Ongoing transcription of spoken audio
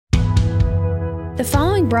The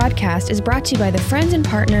following broadcast is brought to you by the friends and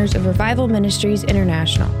partners of Revival Ministries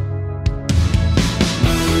International.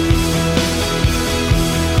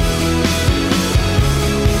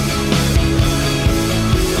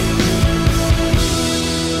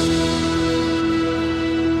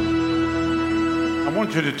 I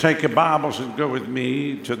want you to take your Bibles and go with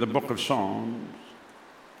me to the book of Psalms.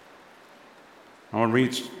 I want to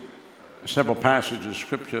read several passages of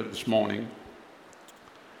scripture this morning.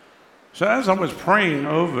 So as I was praying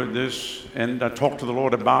over this, and I talked to the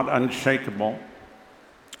Lord about Unshakeable,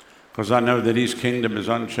 because I know that His kingdom is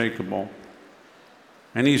unshakable,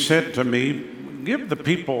 and He said to me, give the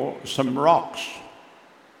people some rocks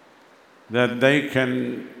that they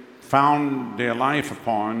can found their life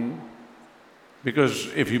upon, because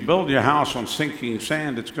if you build your house on sinking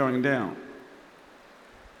sand, it's going down.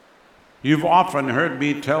 You've often heard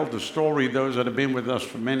me tell the story, those that have been with us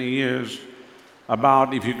for many years,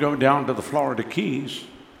 about if you go down to the Florida Keys,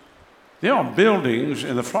 there are buildings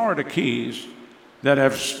in the Florida Keys that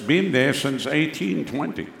have been there since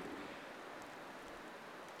 1820.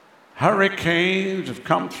 Hurricanes have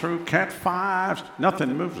come through, Cat 5s,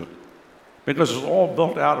 nothing moves it, because it's all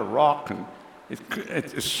built out of rock and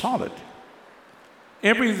it's solid.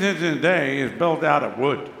 Everything today is built out of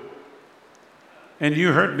wood. And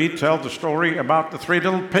you heard me tell the story about the three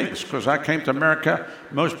little pigs, because I came to America.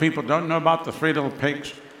 Most people don't know about the three little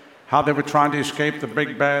pigs, how they were trying to escape the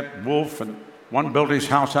big bad wolf, and one built his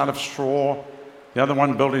house out of straw, the other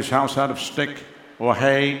one built his house out of stick or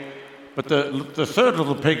hay, but the third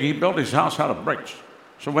little pig, he built his house out of bricks.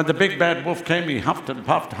 So when the big bad wolf came, he huffed and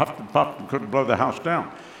puffed, and couldn't blow the house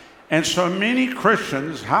down. And so many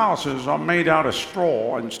Christians' houses are made out of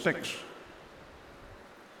straw and sticks.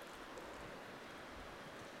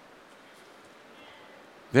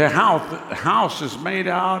 Their house is made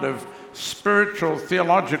out of spiritual,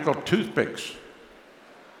 theological toothpicks.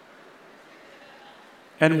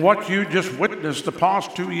 And what you just witnessed the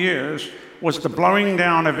past 2 years was the blowing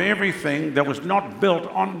down of everything that was not built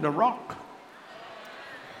on the rock.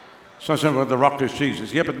 So I said, well, the rock is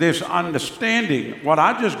Jesus. Yeah, but this understanding, what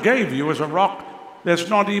I just gave you is a rock that's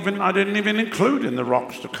not even, I didn't even include in the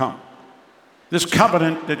rocks to come. This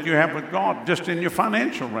covenant that you have with God just in your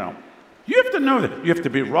financial realm. You have to know that. You have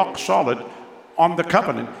to be rock solid on the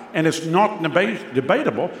covenant, and it's not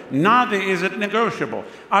debatable, neither is it negotiable.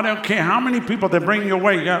 I don't care how many people they bring your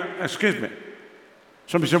way. Excuse me.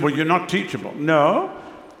 Somebody said, well, you're not teachable. No,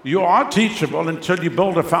 you are teachable until you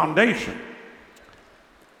build a foundation.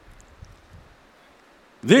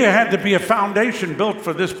 There had to be a foundation built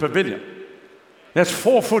for this pavilion that's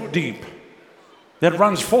 4 foot deep, that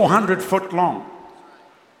runs 400 foot long.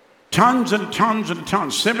 Tons and tons and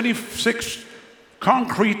tons, 76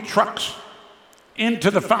 concrete trucks into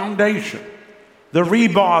the foundation. The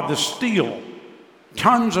rebar, the steel,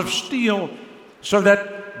 tons of steel, so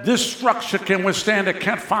that this structure can withstand a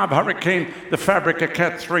Cat 5 hurricane, the fabric of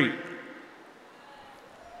Cat 3.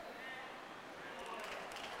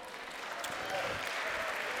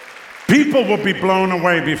 People will be blown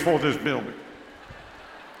away before this building.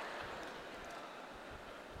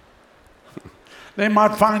 They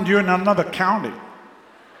might find you in another county.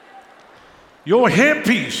 Your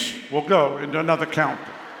hairpiece will go into another county.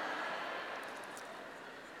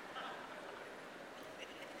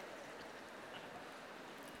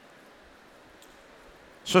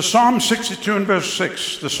 So Psalm 62 and verse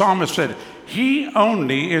 6, the psalmist said, He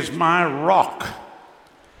only is my rock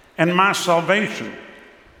and my salvation.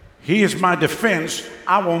 He is my defense.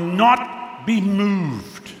 I will not be moved.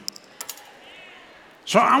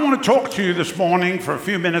 So I want to talk to you this morning for a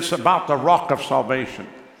few minutes about the rock of salvation.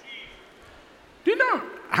 Do you know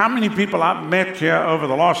how many people I've met here over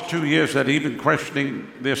the last 2 years that are even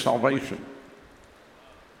questioning their salvation?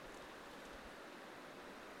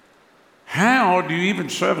 How do you even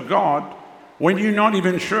serve God when you're not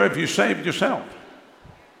even sure if you saved yourself?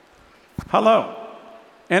 Hello.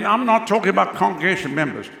 And I'm not talking about congregation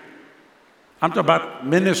members. I'm talking about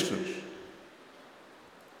ministers.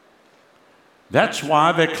 That's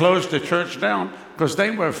why they closed the church down, because they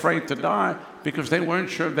were afraid to die, because they weren't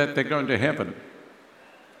sure that they're going to heaven.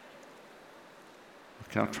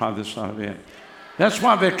 Okay, I'll try this out here. That's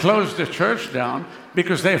why they closed the church down,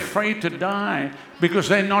 because they're afraid to die, because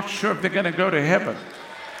they're not sure if they're going to go to heaven.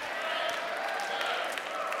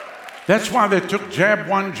 That's why they took jab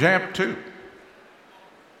 1, jab 2,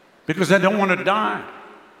 because they don't want to die.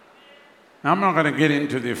 Now, I'm not going to get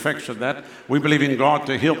into the effects of that. We believe in God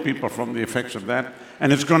to heal people from the effects of that.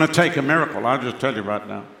 And it's going to take a miracle. I'll just tell you right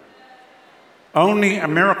now. Only a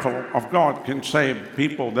miracle of God can save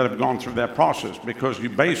people that have gone through that process, because you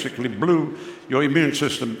basically blew your immune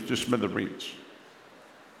system to smithereens.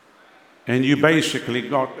 and you basically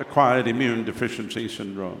got acquired immune deficiency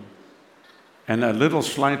syndrome. And a little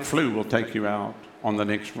slight flu will take you out on the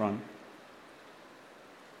next run.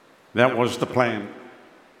 That was the plan.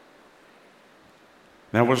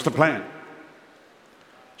 That was the plan.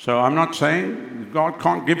 So I'm not saying God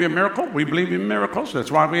can't give you a miracle. We believe in miracles.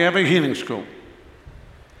 That's why we have a healing school.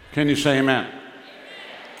 Can you say amen?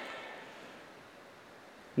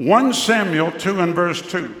 1 Samuel 2 and verse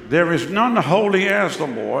 2. There is none holy as the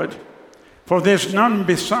Lord, for there's none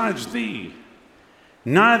besides thee.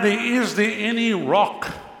 Neither is there any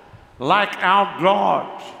rock like our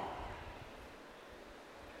God.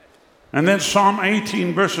 And then Psalm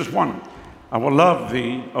 18 verses 1. I will love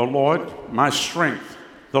thee, O Lord, my strength.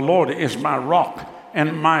 The Lord is my rock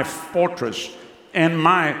and my fortress and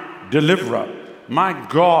my deliverer, my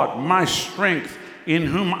God, my strength, in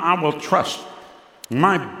whom I will trust,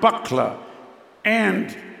 my buckler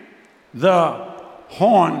and the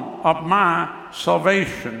horn of my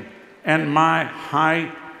salvation and my high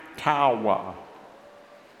tower.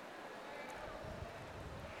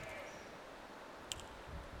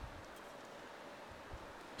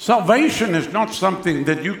 Salvation is not something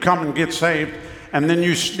that you come and get saved and then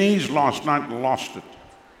you sneezed last night and lost it.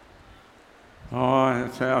 Oh,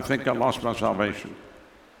 I think I lost my salvation.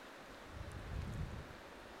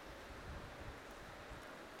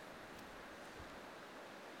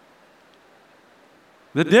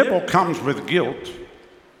 The devil comes with guilt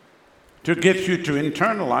to get you to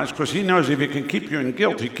internalize, because he knows if he can keep you in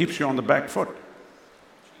guilt, he keeps you on the back foot.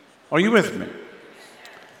 Are you with me?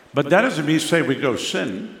 But that doesn't mean say we go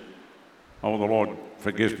sin. Oh, the Lord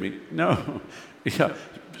forgive me. No. Yeah.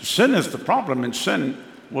 Sin is the problem, and sin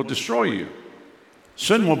will destroy you.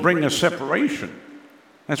 Sin will bring a separation.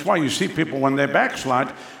 That's why you see people when they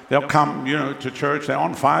backslide, they'll come, to church, they're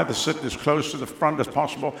on fire, they sit as close to the front as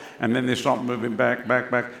possible, and then they start moving back,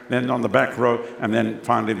 then on the back row, and then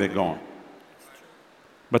finally they're gone.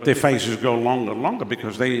 But their faces go longer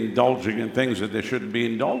because they're indulging in things that they shouldn't be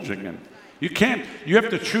indulging in. You have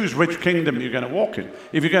to choose which kingdom you're going to walk in.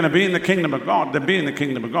 If you're going to be in the kingdom of God, then be in the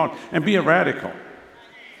kingdom of God and be a radical.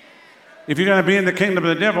 If you're going to be in the kingdom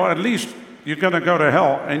of the devil, at least you're going to go to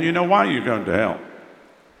hell, and you know why you're going to hell.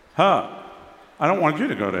 I don't want you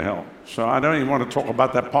to go to hell, so I don't even want to talk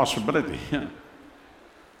about that possibility.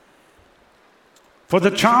 For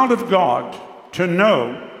the child of God to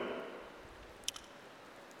know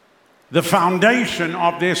the foundation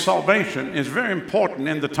of their salvation is very important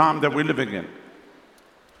in the time that we're living in.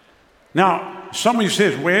 Now, somebody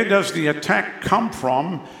says, where does the attack come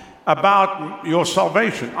from about your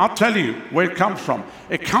salvation? I'll tell you where it comes from.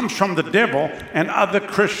 It comes from the devil and other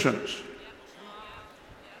Christians.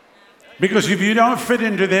 Because if you don't fit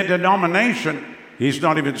into their denomination, he's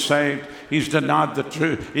not even saved. He's denied the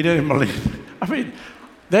truth. He didn't believe. I mean,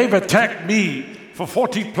 they've attacked me for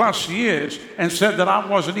 40 plus years and said that I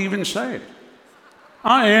wasn't even saved.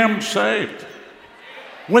 I am saved,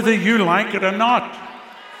 whether you like it or not.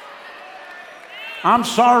 I'm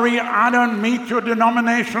sorry I don't meet your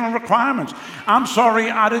denominational requirements. I'm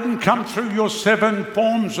sorry I didn't come through your 7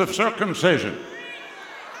 forms of circumcision.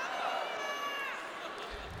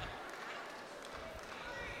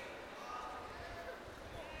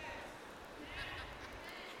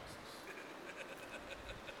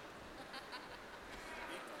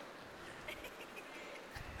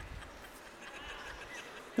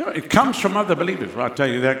 It comes from other believers. Well, I tell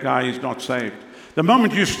you, that guy is not saved. The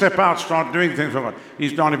moment you step out, start doing things,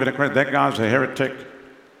 he's not even a Christian. That guy's a heretic.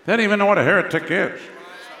 They don't even know what a heretic is.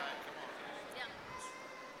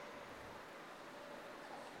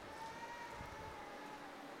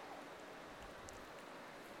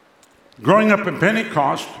 Growing up in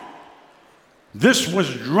Pentecost, this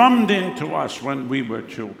was drummed into us when we were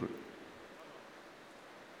children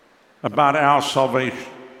about our salvation.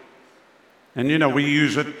 And we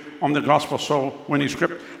use it on the gospel soul winning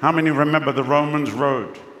script. How many remember the Romans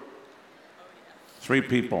road? 3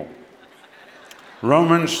 people.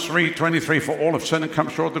 Romans 3:23, for all have sinned and come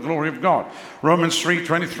short of the glory of God. Romans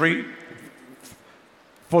 3:23,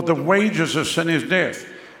 for the wages of sin is death.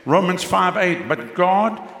 Romans 5:8, but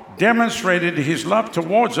God demonstrated his love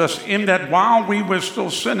towards us in that while we were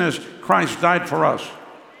still sinners, Christ died for us.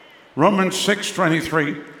 Romans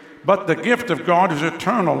 6:23, but the gift of God is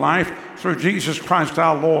eternal life through Jesus Christ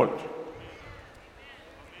our Lord.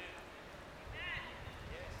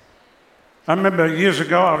 I remember years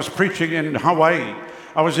ago I was preaching in Hawaii.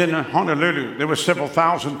 I was in Honolulu. There were several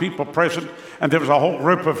thousand people present, and there was a whole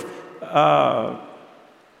group of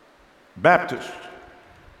Baptists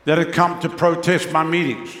that had come to protest my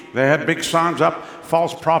meetings. They had big signs up,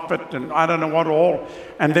 false prophet, and I don't know what all,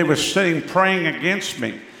 and they were sitting praying against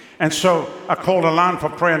me. And so I called a line for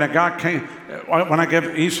prayer, and a guy came.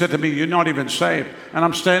 He said to me, "You're not even saved." And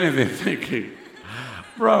I'm standing there thinking,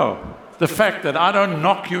 bro, the fact that I don't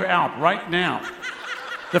knock you out right now,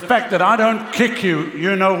 the fact that I don't kick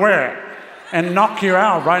you know where, and knock you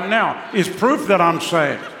out right now is proof that I'm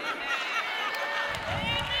saved.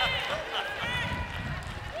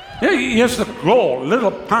 Yeah, he has the gall,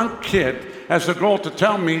 little punk kid has the gall to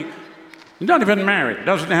tell me he's not even married,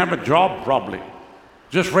 doesn't have a job probably,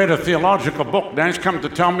 just read a theological book. Now he's come to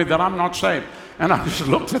tell me that I'm not saved. And I just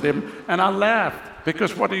looked at him and I laughed,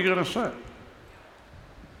 because what are you going to say?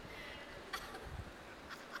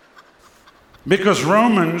 Because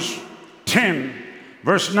Romans 10,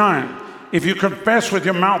 verse 9, if you confess with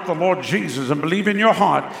your mouth the Lord Jesus and believe in your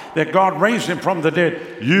heart that God raised him from the dead,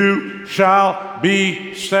 you shall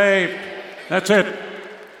be saved. That's it.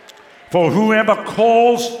 For whoever,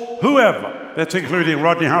 that's including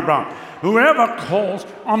Rodney Howard-Browne, whoever calls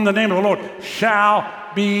on the name of the Lord shall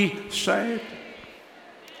be saved.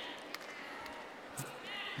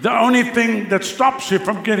 The only thing that stops you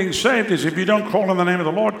from getting saved is if you don't call on the name of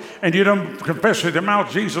the Lord and you don't confess with your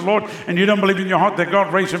mouth Jesus Lord and you don't believe in your heart that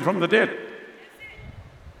God raised him from the dead.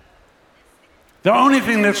 The only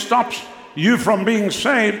thing that stops you from being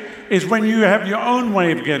saved is when you have your own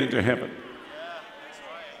way of getting to heaven.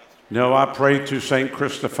 No, I pray to St.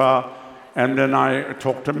 Christopher, and then I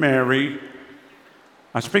talk to Mary.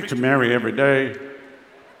 I speak to Mary every day.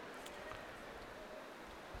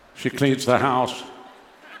 She cleans the house.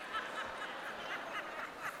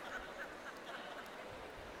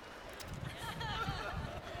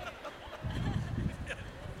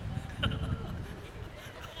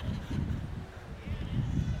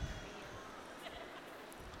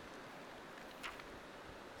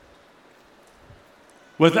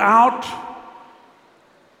 Without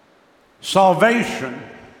salvation,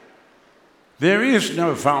 there is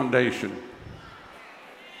no foundation.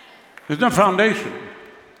 There's no foundation.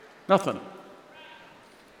 Nothing.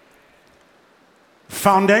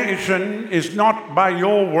 Foundation is not by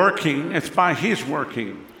your working, it's by his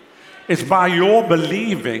working. It's by your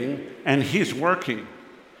believing and his working.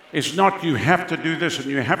 It's not you have to do this and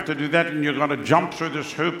you have to do that and you're going to jump through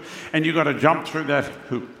this hoop and you're going to jump through that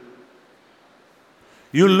hoop.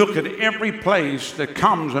 You look at every place that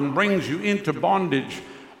comes and brings you into bondage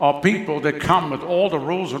of people that come with all the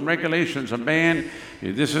rules and regulations. And man,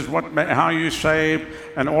 this is how you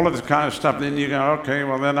save and all of this kind of stuff. Then you go, okay,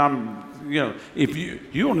 well then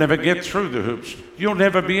if you'll never get through the hoops. You'll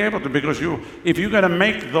never be able to, because if you're going to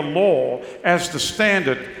make the law as the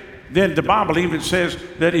standard, then the Bible even says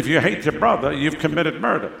that if you hate your brother, you've committed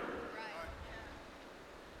murder.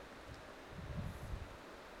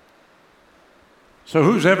 So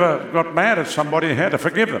who's ever got mad at somebody had to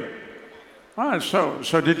forgive them? All right,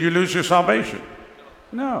 so did you lose your salvation?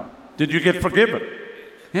 No. Did you get forgiven?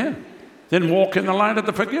 Yeah. Then walk in the light of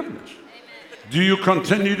the forgiveness. Do you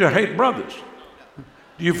continue to hate brothers?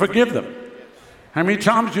 Do you forgive them? How many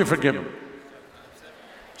times do you forgive them?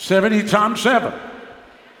 70 times 7.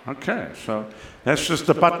 Okay, so that's just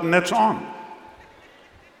the button that's on.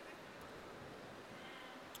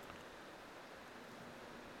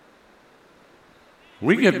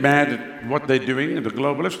 We get mad at what they're doing, the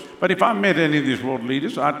globalists, but if I met any of these world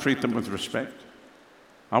leaders, I'd treat them with respect.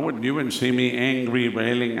 You wouldn't see me angry,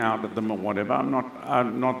 railing out at them or whatever.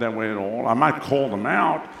 I'm not that way at all. I might call them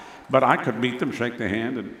out, but I could meet them, shake their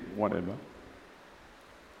hand, and whatever.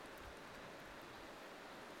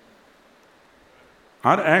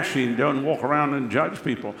 I actually don't walk around and judge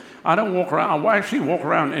people. I actually walk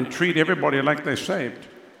around and treat everybody like they're saved.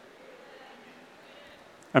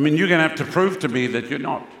 I mean, you're going to have to prove to me that you're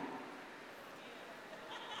not.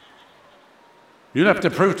 You'll have to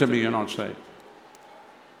prove to me you're not saved.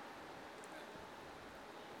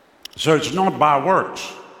 So it's not by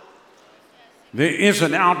works. There is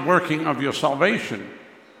an outworking of your salvation,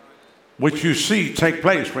 which you see take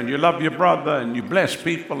place when you love your brother and you bless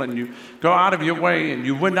people and you go out of your way and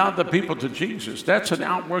you win other people to Jesus. That's an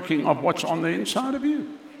outworking of what's on the inside of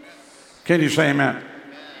you. Can you say amen?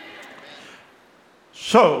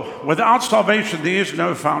 So, without salvation, there is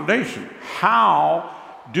no foundation. How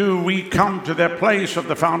do we come to that place of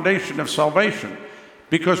the foundation of salvation?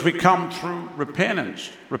 Because we come through repentance.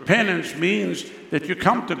 Repentance means that you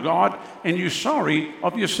come to God and you're sorry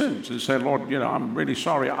of your sins and say, Lord, I'm really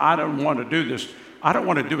sorry. I don't want to do this. I don't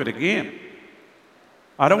want to do it again.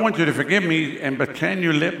 I don't want you to forgive me, but can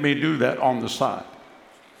you let me do that on the side?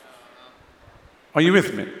 Are you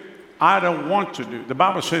with me? I don't want to do. The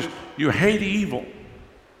Bible says you hate evil.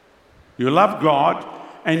 You love God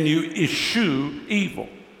and you eschew evil.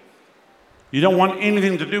 You don't want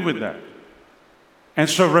anything to do with that. And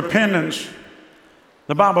so repentance,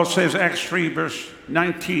 the Bible says, Acts 3, verse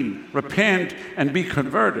 19, repent and be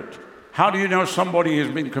converted. How do you know somebody has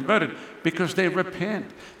been converted? Because they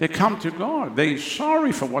repent. They come to God. They're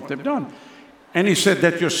sorry for what they've done. And he said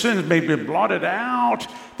that your sins may be blotted out,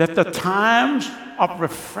 that the times of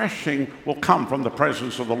refreshing will come from the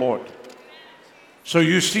presence of the Lord. So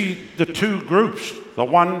you see the two groups, the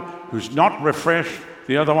one who's not refreshed,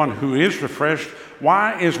 the other one who is refreshed.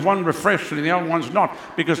 Why is one refreshed and the other one's not?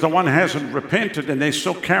 Because the one hasn't repented and they're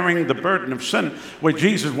still carrying the burden of sin, where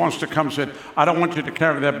Jesus wants to come and say, I don't want you to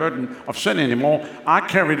carry that burden of sin anymore. I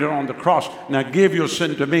carried it on the cross. Now give your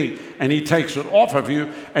sin to me. And he takes it off of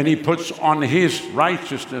you and he puts on his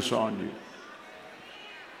righteousness on you.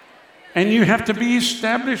 And you have to be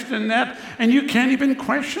established in that, and you can't even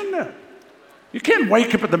question that. You can't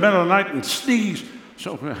wake up in the middle of the night and sneeze.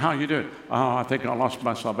 So how you doing? Oh, I think I lost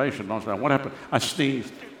my salvation. What happened? I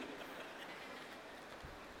sneezed.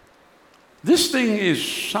 This thing is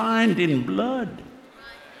signed in blood.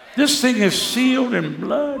 This thing is sealed in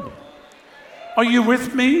blood. Are you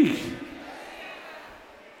with me?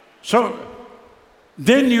 So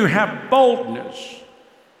then you have boldness.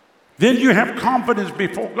 Then you have confidence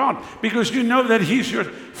before God, because you know that he's your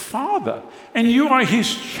father and you are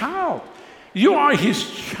his child. You are his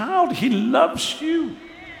child. He loves you.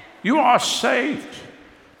 You are saved.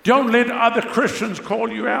 Don't let other Christians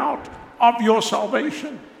call you out of your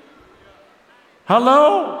salvation.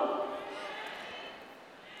 Hello?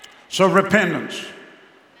 So repentance.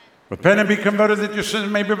 Repent and be converted, that your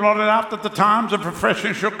sins may be blotted out, that the times of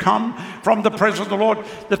refreshing shall come from the presence of the Lord,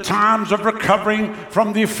 the times of recovering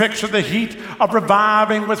from the effects of the heat, of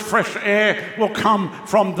reviving with fresh air will come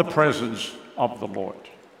from the presence of the Lord.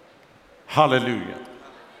 Hallelujah.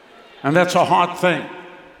 And that's a hard thing.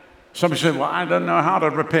 Somebody said, well, I don't know how to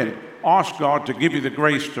repent. Ask God to give you the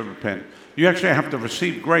grace to repent. You actually have to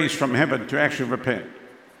receive grace from heaven to actually repent.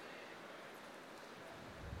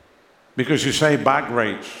 Because you're saved by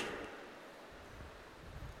grace.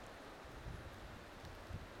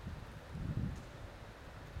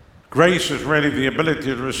 Grace is really the ability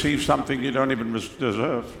to receive something you don't even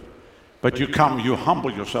deserve. But you come, you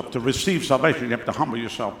humble yourself. To receive salvation, you have to humble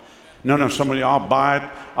yourself. No, somebody, I'll buy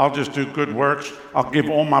it. I'll just do good works. I'll give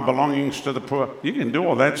all my belongings to the poor. You can do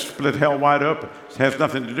all that, split hell wide open. It has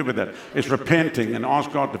nothing to do with that. It's repenting and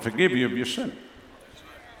ask God to forgive you of your sin.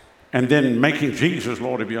 And then making Jesus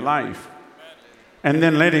Lord of your life. And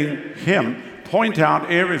then letting him point out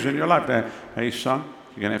areas in your life that, hey, son,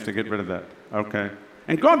 you're going to have to get rid of that. Okay.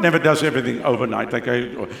 And God never does everything overnight. Like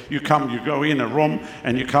you go in a room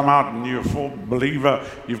and you come out and you're a full believer.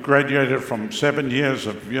 You've graduated from 7 years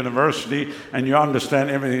of university and you understand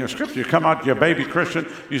everything in Scripture. You come out, you're a baby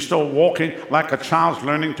Christian. You're still walking like a child's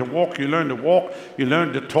learning to walk. You learn to walk. You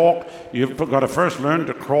learn to talk. You've got to first learn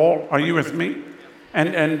to crawl. Are you with me?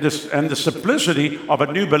 And the simplicity of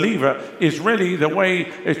a new believer is really the way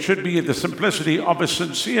it should be, the simplicity of a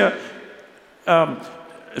sincere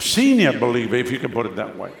senior believer, if you can put it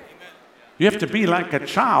that way. You have to be like a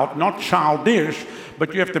child, not childish,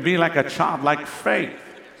 but you have to be like a childlike faith.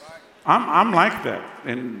 I'm like that.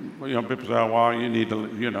 And people say, oh, well, you need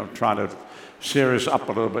to, try to serious up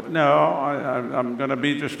a little bit. No, I'm going to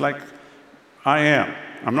be just like I am.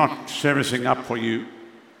 I'm not seriousing up for you.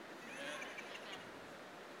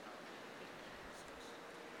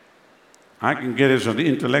 I can get as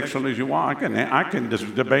intellectual as you want. I can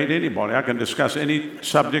debate anybody. I can discuss any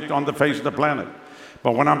subject on the face of the planet.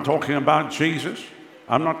 But when I'm talking about Jesus,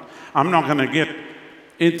 I'm not going to get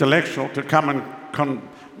intellectual to come and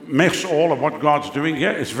mess all of what God's doing here.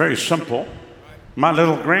 It's very simple. My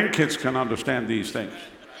little grandkids can understand these things.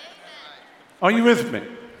 Are you with me?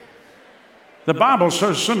 The Bible's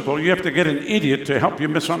so simple, you have to get an idiot to help you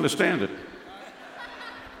misunderstand it.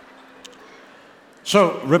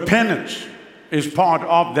 So repentance is part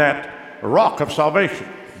of that rock of salvation.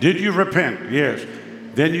 Did you repent? Yes.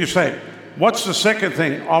 Then you say, what's the second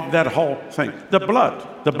thing of that whole thing? The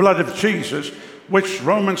blood of Jesus, which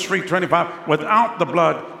Romans 3:25, without the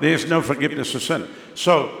blood, there's no forgiveness of sin.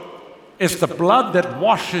 So it's the blood that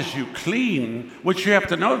washes you clean, which you have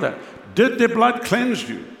to know that. Did the blood cleanse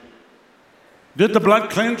you? Did the blood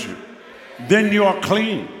cleanse you? Then you are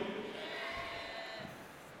clean.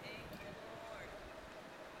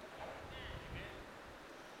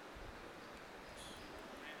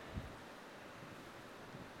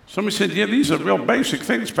 Somebody said, yeah, these are real basic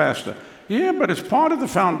things, Pastor. Yeah, but it's part of the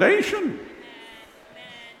foundation.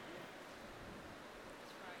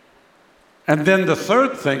 And then the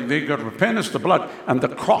third thing, they got repentance, the blood, and the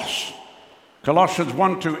cross. Colossians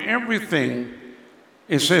 1:2, everything,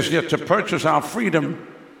 it says here, to purchase our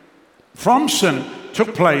freedom from sin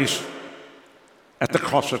took place at the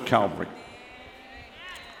cross of Calvary.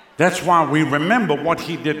 That's why we remember what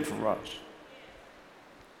he did for us.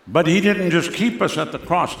 But he didn't just keep us at the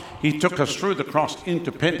cross. He took us through the cross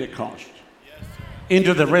into Pentecost,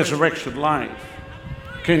 into the resurrection life.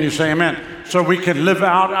 Can you say amen? So we can live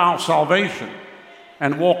out our salvation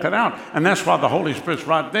and walk it out. And that's why the Holy Spirit's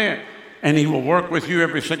right there. And he will work with you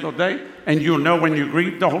every single day. And you'll know when you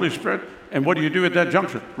grieve the Holy Spirit. And what do you do at that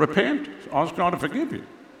juncture? Repent. Ask God to forgive you.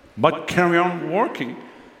 But carry on working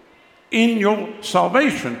in your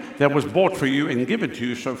salvation that was bought for you and given to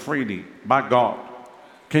you so freely by God.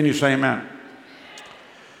 Can you say amen?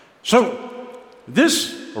 So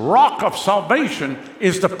this rock of salvation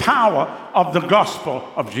is the power of the gospel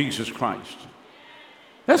of Jesus Christ.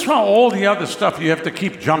 That's why all the other stuff, you have to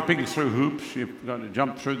keep jumping through hoops. You've got to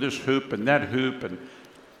jump through this hoop and that hoop, and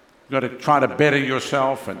you've got to try to better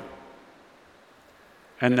yourself.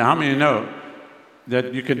 And how many know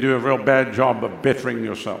that you can do a real bad job of bettering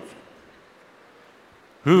yourself?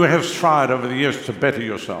 Who has tried over the years to better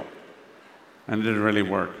yourself and it didn't really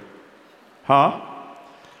work? Huh?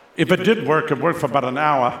 If it did work, it worked for about an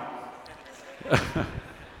hour.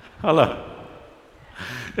 Hello.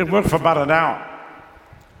 It worked for about an hour.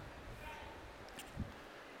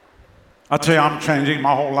 I tell you, I'm changing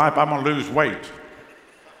my whole life. I'm going to lose weight.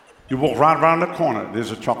 You walk right around the corner,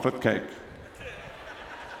 there's a chocolate cake.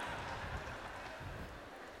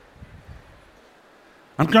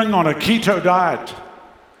 I'm going on a keto diet.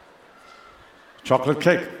 Chocolate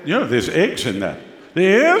cake. You know, there's eggs in that.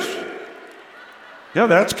 There is? Yeah,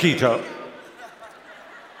 that's keto.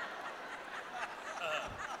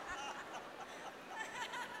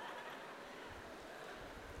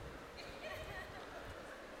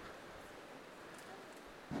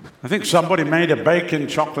 I think somebody made a bacon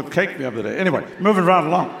chocolate cake the other day. Anyway, moving right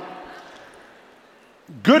along.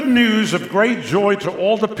 Good news of great joy to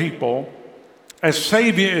all the people as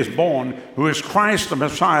Savior is born, who is Christ the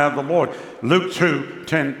Messiah, the Lord. Luke 2,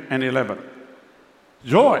 10 and 11.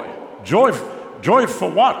 Joy. Joy for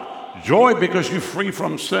what? Joy because you're free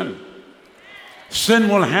from sin. Sin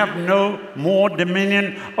will have no more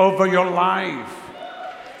dominion over your life.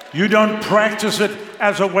 You don't practice it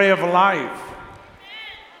as a way of life.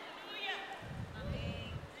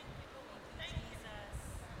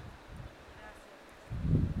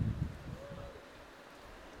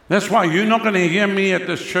 That's why you're not going to hear me at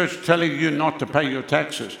this church telling you not to pay your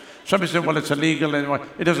taxes. Somebody said, well, it's illegal anyway.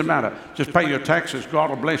 It doesn't matter. Just pay your taxes. God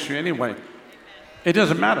will bless you anyway. It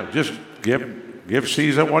doesn't matter. Just give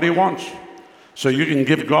Caesar what he wants. So you can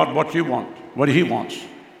give God what you want, what he wants.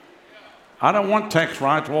 I don't want tax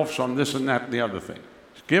write-offs on this and that and the other thing.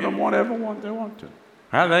 Just give them whatever they want to.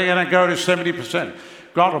 How are they going to go to 70%?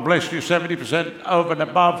 God will bless you 70% over and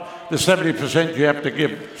above the 70% you have to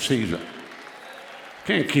give Caesar.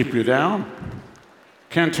 Can't keep you down.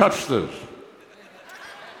 Can't touch this.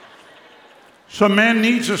 So man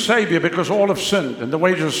needs a Savior because all have sinned, and the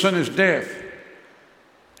wages of sin is death.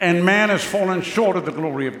 And man has fallen short of the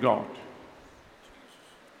glory of God.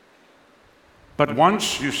 But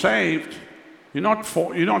once you're saved, you're not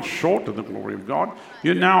short of the glory of God.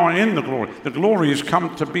 You're now in the glory. The glory has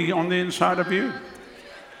come to be on the inside of you.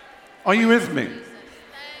 Are you with me?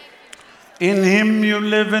 In him you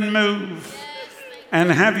live and move and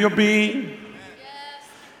have your being.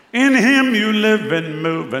 In him you live and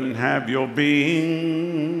move and have your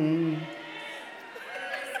being.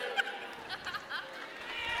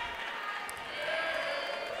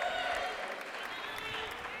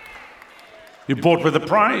 You're bought with a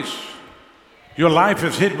price. Your life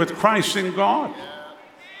is hid with Christ in God.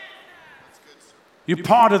 You're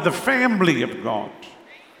part of the family of God.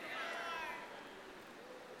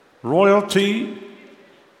 Royalty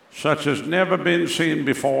such as never been seen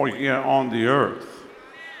before here on the earth.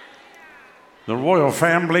 The royal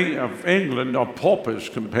family of England are paupers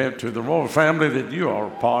compared to the royal family that you are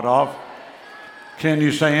a part of. Can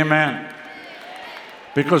you say amen?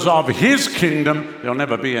 Because of his kingdom, there'll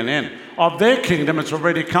never be an end. Of their kingdom, it's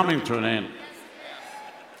already coming to an end.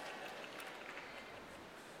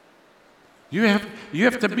 You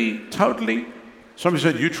have to be totally... Somebody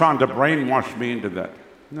said, you're trying to brainwash me into that.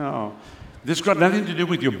 No. This has got nothing to do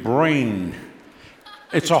with your brain.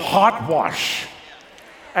 It's a heart wash.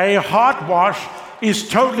 A heart wash is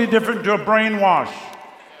totally different to a brain wash.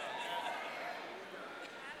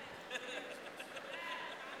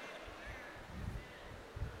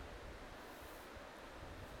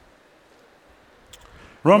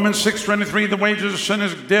 Romans 6:23, the wages of sin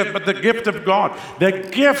is death, but the gift of God, the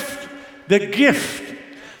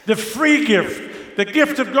free gift, the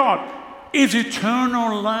gift of God is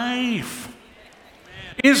eternal life.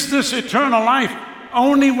 Is this eternal life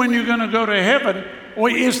only when you're going to go to heaven, or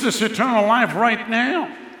is this eternal life right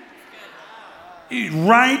now?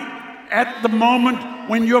 Right at the moment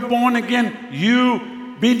when you're born again,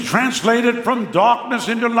 you been translated from darkness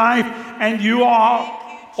into life, and you are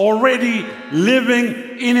already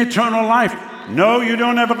living in eternal life. No, you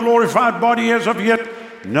don't have a glorified body as of yet.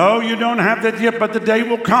 No, you don't have that yet, but the day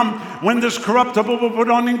will come when this corruptible will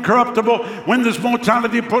put on incorruptible, when this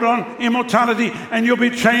mortality put on immortality, and you'll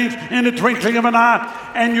be changed in the twinkling of an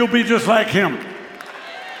eye, and you'll be just like him.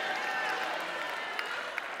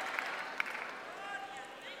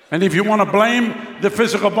 And if you want to blame the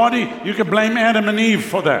physical body, you can blame Adam and Eve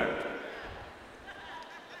for that.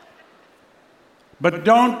 But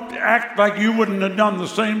don't act like you wouldn't have done the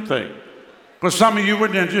same thing. Because some of you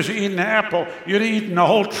wouldn't have just eaten an apple, you'd have eaten the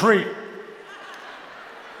whole tree.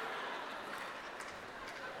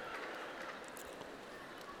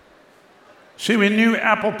 See, we knew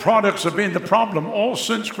apple products have been the problem all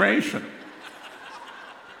since creation.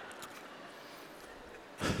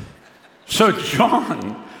 So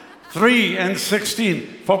John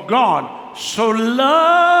 3:16, for God so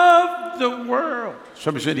loved the world.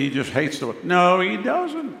 Somebody said he just hates the world. No, he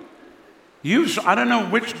doesn't. I don't know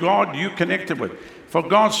which God you connected with. For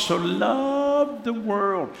God so loved the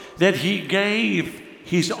world that he gave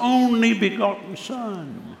his only begotten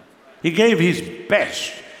Son. He gave his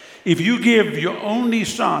best. If you give your only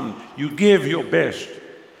Son, you give your best.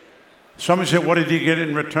 Somebody said, what did he get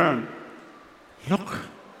in return?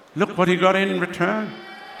 Look what he got in return.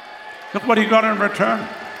 Look what he got in return.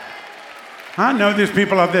 I know there's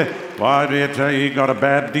people out there, why do you tell you he got a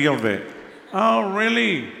bad deal there? Oh,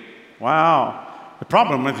 really? Wow. The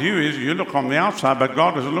problem with you is you look on the outside, but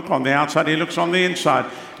God doesn't look on the outside, he looks on the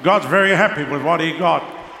inside. God's very happy with what he got.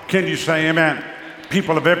 Can you say amen?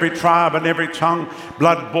 People of every tribe and every tongue,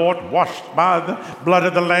 blood bought, washed by the blood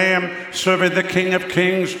of the Lamb, serving the King of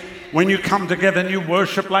Kings. When you come together and you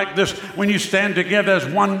worship like this, when you stand together as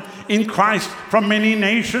one in Christ from many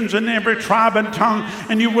nations and every tribe and tongue,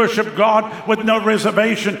 and you worship God with no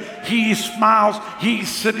reservation, he smiles, he's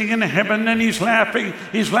sitting in heaven and he's laughing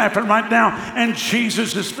right now, and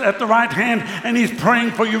Jesus is at the right hand and he's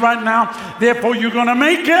praying for you right now. Therefore you're going to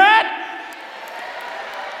make it.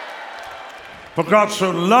 For God so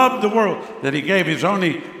loved the world that he gave his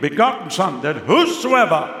only begotten Son, that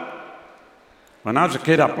whosoever. When I was a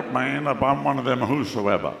kid, I put my hand up on one of them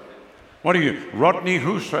whosoever. What are you? Rodney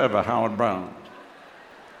whosoever, Howard-Browne.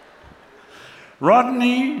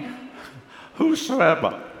 Rodney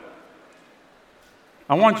whosoever.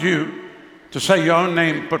 I want you to say your own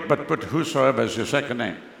name, but whosoever is your second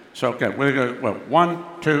name. So, okay, we'll go, well, 1,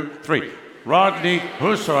 2, 3. Rodney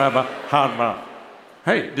whosoever, Howard-Browne.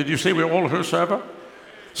 Hey, did you see we're all whosoever?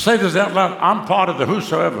 Say this out loud. I'm part of the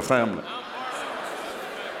whosoever family.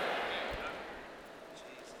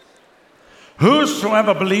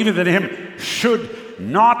 Whosoever believeth in him should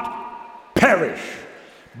not perish,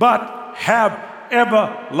 but have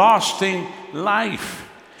everlasting life.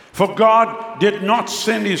 For God did not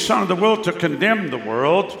send his Son into the world to condemn the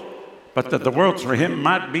world, but that the world through him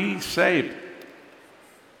might be saved.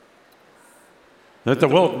 That the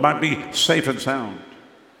world might be safe and sound.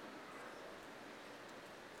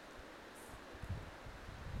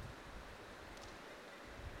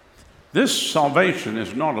 This salvation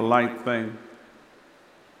is not a light thing.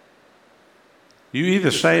 You're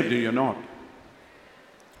either saved or you're not.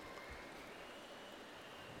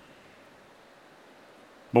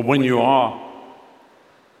 But when you are,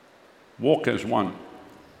 walk as one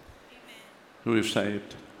who is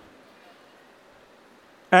saved.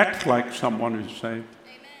 Act like someone who's saved.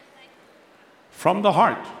 From the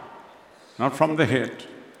heart, not from the head.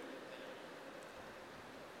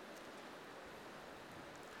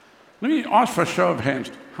 Let me ask for a show of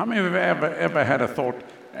hands. How many of you ever had a thought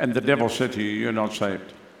and the devil said to you, you're not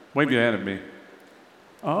saved? Wave your hand at me.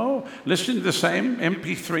 Oh, listen to the same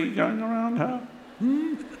MP3 going around, huh?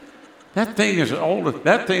 That thing is old.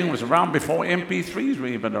 That thing was around before MP3s were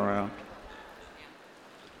even around.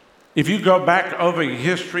 If you go back over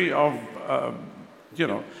history of,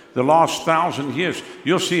 the last 1,000 years,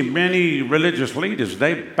 you'll see many religious leaders,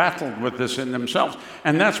 they battled with this in themselves.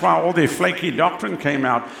 And that's why all their flaky doctrine came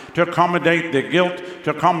out, to accommodate their guilt,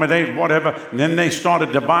 to accommodate whatever. And then they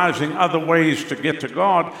started devising other ways to get to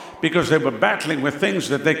God, because they were battling with things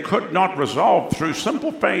that they could not resolve through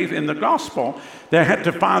simple faith in the gospel. They had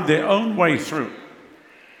to find their own way through.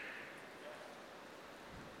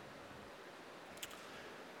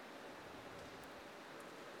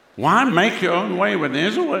 Why make your own way when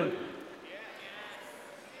there's a way?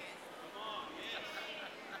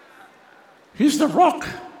 He's the rock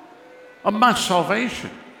of my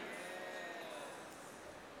salvation.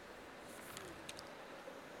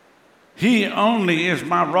 He only is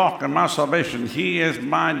my rock and my salvation. He is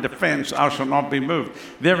my defense. I shall not be moved.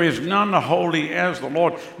 There is none holy as the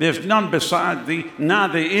Lord. There's none beside thee.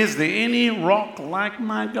 Neither is there any rock like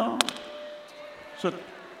my God. So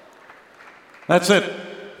that's it.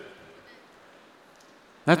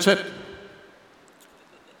 That's it.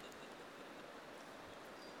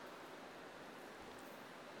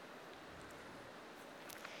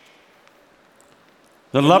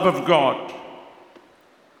 The love of God,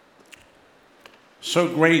 so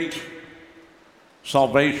great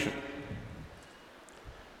salvation.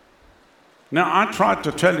 Now, I tried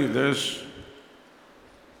to tell you this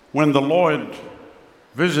when the Lord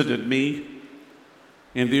visited me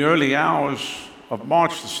in the early hours of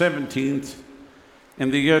March the 17th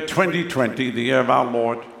in the year 2020, the year of our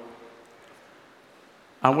Lord.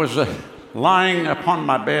 I was lying upon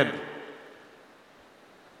my bed.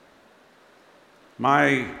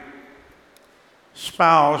 My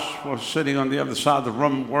spouse was sitting on the other side of the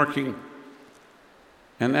room working,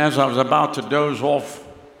 and as I was about to doze off,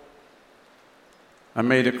 I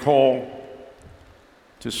made a call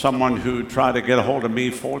to someone who tried to get a hold of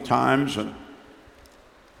me 4 times, and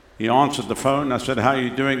he answered the phone. I said, "How are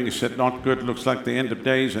you doing?" He said, "Not good, looks like the end of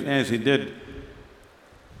days." And as he did,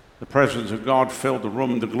 the presence of God filled the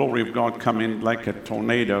room, the glory of God come in like a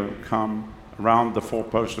tornado, come around the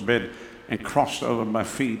 4-post of bed and crossed over my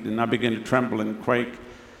feet, and I began to tremble and quake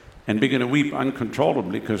and begin to weep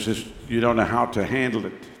uncontrollably because you don't know how to handle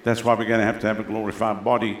it. That's why we're going to have a glorified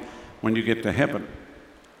body when you get to heaven.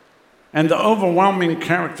 And the overwhelming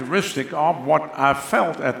characteristic of what I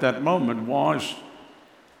felt at that moment was,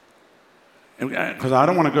 because I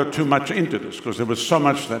don't want to go too much into this because there was so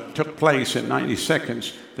much that took place in 90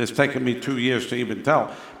 seconds that's taken me 2 years to even tell,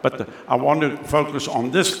 but I want to focus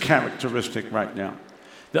on this characteristic right now.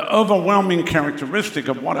 The overwhelming characteristic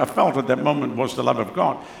of what I felt at that moment was the love of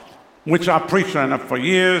God, which I preached on it for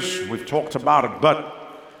years. We've talked about it. But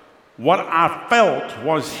what I felt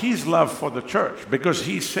was his love for the church, because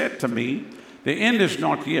he said to me, the end is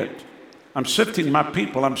not yet. I'm sifting my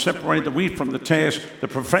people. I'm separating the wheat from the tares, the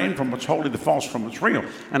profane from what's holy, the false from what's real.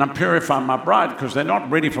 And I'm purifying my bride because they're not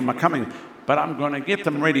ready for my coming, but I'm going to get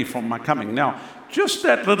them ready for my coming. Now, just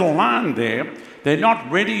that little line there, they're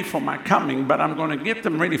not ready for my coming, but I'm going to get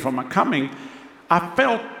them ready for my coming. I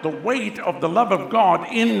felt the weight of the love of God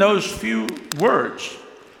in those few words,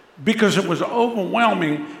 because it was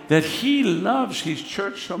overwhelming that he loves his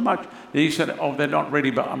church so much that he said, "Oh, they're not ready,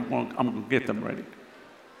 but I'm going to get them ready."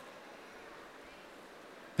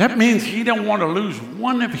 That means he don't want to lose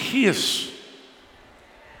one of his.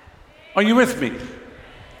 Are you with me?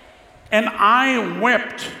 And I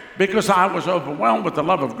wept because I was overwhelmed with the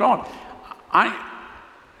love of God. I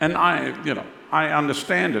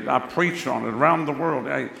understand it. I preach on it around the world.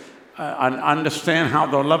 I understand how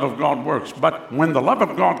the love of God works. But when the love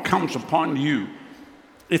of God comes upon you,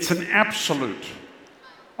 it's an absolute.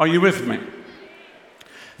 Are you with me?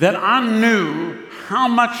 That I knew how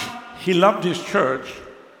much he loved his church.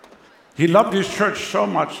 He loved his church so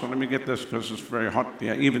much. So let me get this because it's very hot.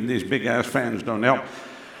 Yeah, even these big-ass fans don't help.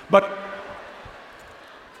 But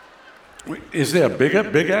is there a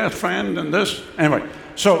big-ass fan than this? Anyway,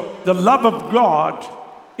 so the love of God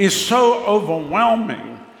is so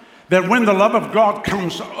overwhelming that when the love of God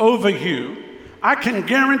comes over you, I can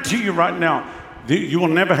guarantee you right now, you will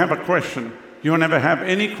never have a question. You will never have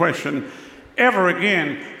any question ever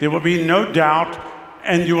again. There will be no doubt,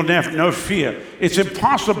 and you will have no fear. It's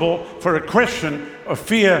impossible for a question of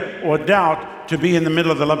fear or doubt to be in the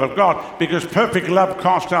middle of the love of God, because perfect love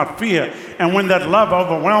casts out fear. And when that love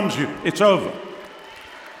overwhelms you, it's over.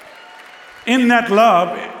 In that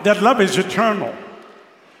love is eternal.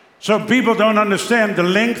 So people don't understand the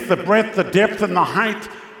length, the breadth, the depth, and the height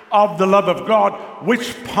of the love of God,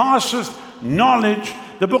 which passes knowledge.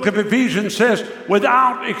 The book of Ephesians says,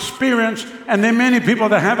 without experience, and there are many people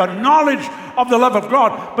that have a knowledge of the love of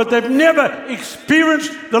God, but they've never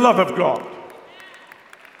experienced the love of God.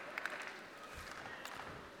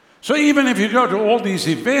 So even if you go to all these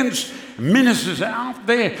events, ministers out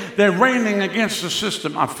there, they're railing against the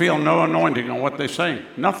system. I feel no anointing on what they're saying.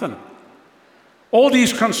 Nothing. All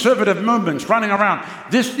these conservative movements running around,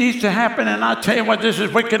 this needs to happen, and I tell you what, this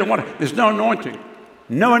is wicked and what. There's no anointing.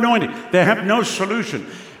 No anointing. They have no solution.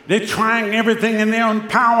 They're trying everything in their own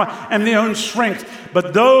power and their own strength.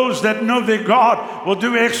 But those that know their God will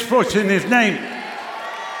do exploits in his name.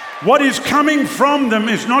 What is coming from them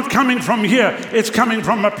is not coming from here. It's coming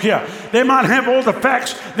from up here. They might have all the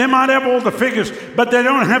facts. They might have all the figures. But they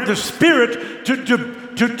don't have the spirit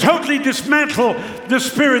to totally dismantle the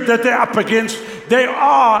spirit that they're up against. They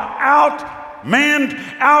are out outmanned,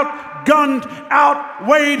 outgunned,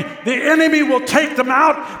 outweighed. The enemy will take them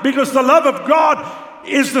out because the love of God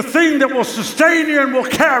is the thing that will sustain you and will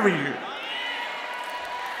carry you.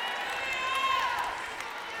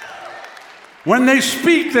 When they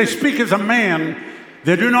speak as a man.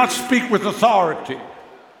 They do not speak with authority.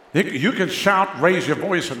 You can shout, raise your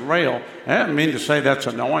voice, and rail. That doesn't mean to say that's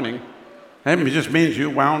anointing. That just means you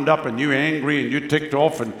wound up and you're angry and you ticked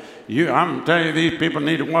off and I'm telling you, these people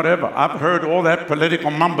need whatever. I've heard all that political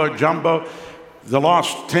mumbo jumbo the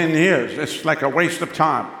last 10 years. It's like a waste of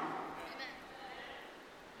time.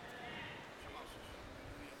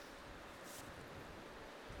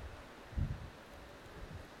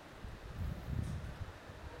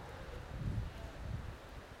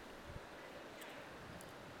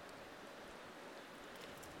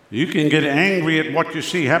 You can get angry at what you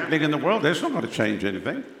see happening in the world. That's not going to change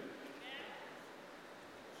anything.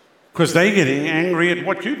 Because they're getting angry at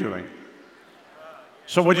what you're doing.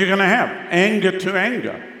 So what are you going to have? Anger to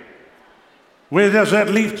anger. Where does that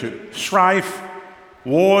lead to? Strife,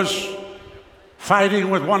 wars, fighting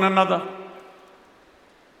with one another.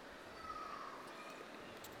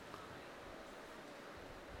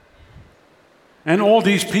 And all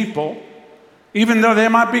these people, even though they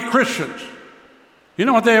might be Christians, you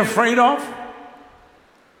know what they're afraid of?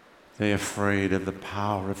 They're afraid of the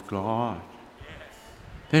power of God.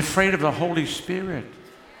 They're afraid of the Holy Spirit.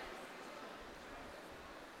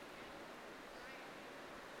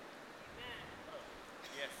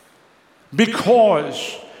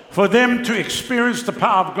 Because for them to experience the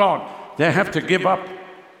power of God, they have to give up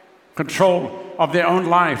control of their own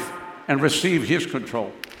life and receive His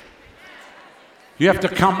control. You have to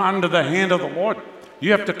come under the hand of the Lord.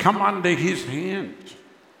 You have to come under His hand.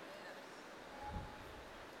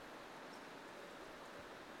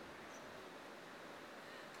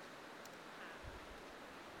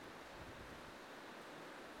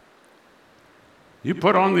 You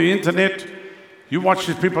put on the internet, you watch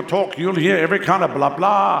these people talk, you'll hear every kind of blah,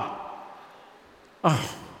 blah.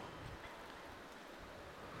 Oh.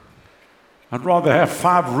 I'd rather have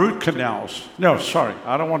 5 root canals. No, sorry,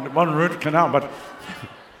 I don't want 1 root canal, but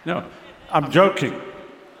no, I'm joking.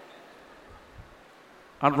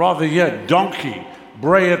 I'd rather hear a donkey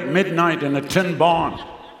bray at midnight in a tin barn.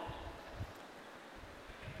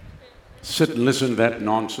 Sit and listen to that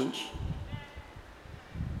nonsense.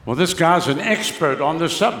 Well, this guy's an expert on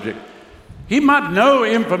this subject. He might know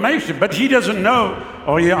information, but he doesn't know,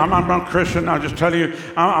 oh yeah, I'm not Christian, I'll just tell you,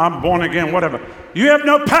 I'm born again, whatever. You have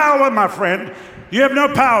no power, my friend. You have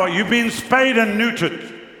no power. You've been spayed and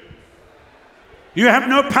neutered. You have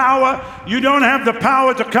no power. You don't have the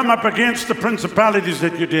power to come up against the principalities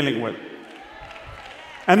that you're dealing with.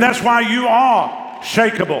 And that's why you are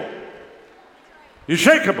shakeable. You're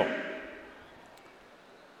shakeable.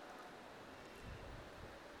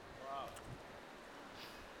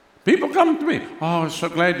 People come to me, oh, I'm so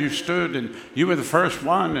glad you stood and you were the first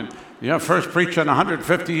one and first preacher in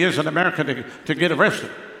 150 years in America to get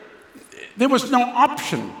arrested. There was no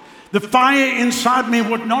option. The fire inside me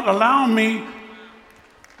would not allow me.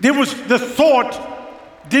 The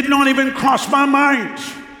thought did not even cross my mind.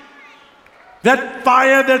 That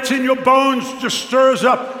fire that's in your bones just stirs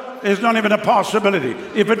up. There's not even a possibility.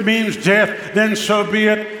 If it means death, then so be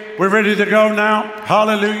it. We're ready to go now.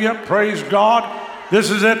 Hallelujah. Praise God. This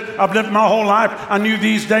is it. I've lived my whole life. I knew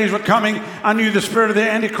these days were coming. I knew the spirit of the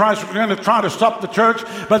Antichrist was going to try to stop the church,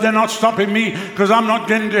 but they're not stopping me because I'm not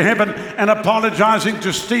getting to heaven and apologizing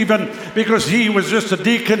to Stephen because he was just a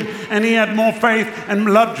deacon and he had more faith and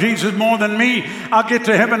loved Jesus more than me. I'll get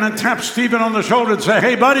to heaven and tap Stephen on the shoulder and say,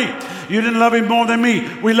 hey, buddy, you didn't love him more than me.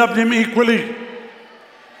 We loved him equally.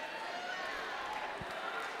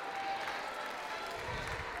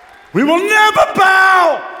 We will never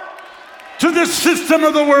bow to the system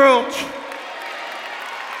of the world.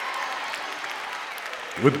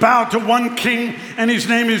 We bow to one King, and his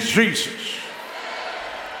name is Jesus.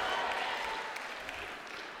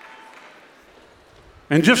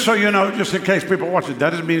 And just so you know, just in case people watch it, that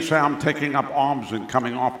doesn't mean to say I'm taking up arms and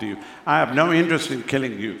coming after you. I have no interest in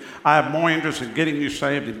killing you. I have more interest in getting you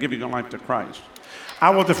saved and giving your life to Christ. I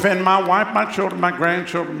will defend my wife, my children, my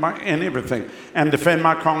grandchildren, and everything, and defend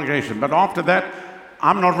my congregation. But after that,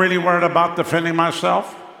 I'm not really worried about defending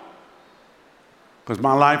myself because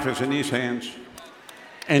my life is in His hands.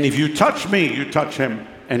 And if you touch me, you touch Him,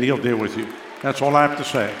 and He'll deal with you. That's all I have to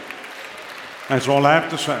say. That's all I have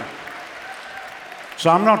to say. So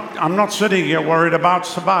I'm not sitting here worried about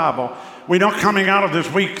survival. We're not coming out of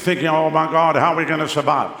this week thinking, oh my God, how are we going to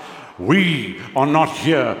survive? We are not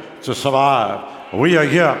here to survive. We are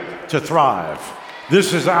here to thrive.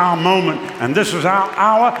 This is our moment, and this is our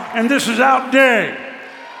hour, and this is our day.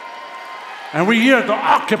 And we're here to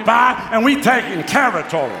occupy, and we're taking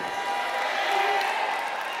territory.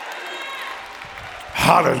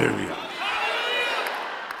 Hallelujah.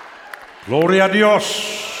 Gloria a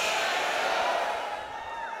Dios.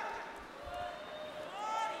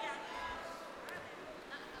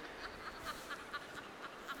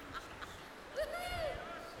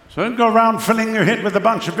 So don't go around filling your head with a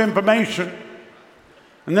bunch of information.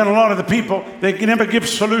 And then a lot of the people, they can never give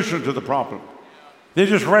solution to the problem. They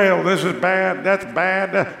just rail, this is bad, that's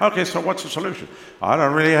bad. Okay, so what's the solution? I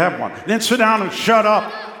don't really have one. Then sit down and shut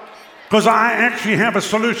up, because I actually have a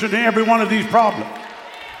solution to every one of these problems.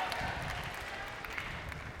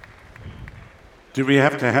 Do we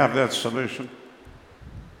have to have that solution?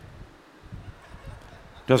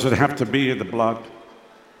 Does it have to be in the blood?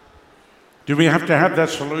 Do we have to have that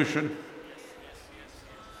solution?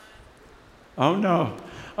 Oh no,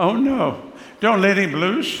 oh no. Don't let him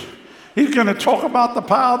loose. He's going to talk about the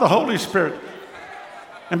power of the Holy Spirit.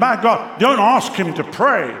 And by God, don't ask him to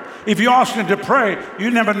pray. If you ask him to pray,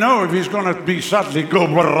 you never know if he's going to be suddenly go.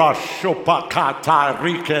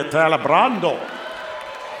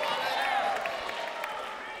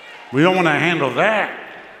 We don't want to handle that.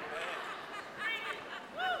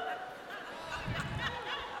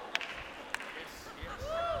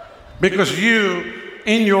 Because you,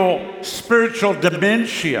 in your spiritual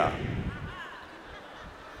dementia,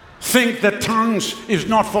 think that tongues is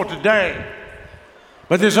not for today.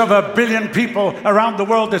 But there's over 1 billion people around the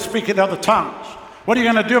world that speak in other tongues. What are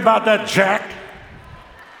you going to do about that, Jack?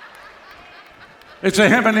 It's a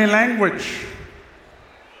heavenly language.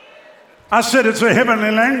 I said it's a heavenly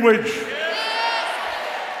language.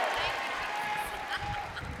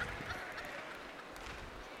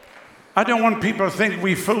 I don't want people to think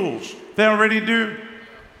we fools. They already do.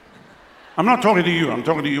 I'm not talking to you. I'm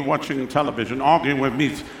talking to you watching television, arguing with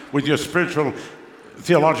me with your spiritual,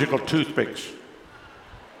 theological toothpicks.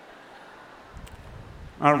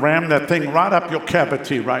 I'll ram that thing right up your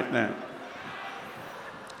cavity right now.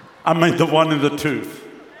 I mean the one in the tooth.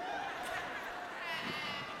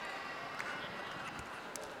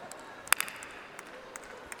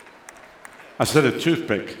 I said a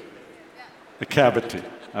toothpick, a cavity.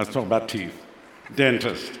 I was talking about teeth.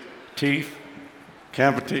 Dentist, teeth,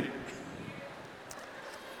 cavity.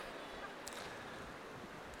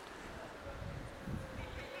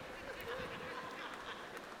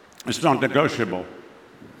 It's not negotiable.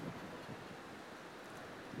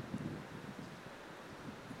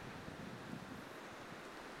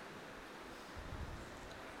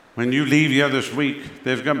 When you leave here this week,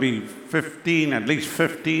 there's going to be at least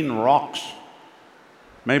 15 rocks,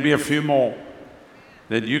 maybe a few more,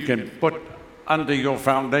 that you can put under your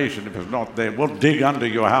foundation. If it's not there, we'll dig under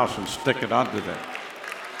your house and stick it under there.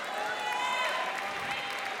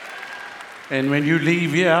 And when you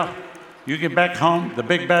leave here, you get back home, the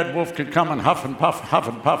big bad wolf can come and huff and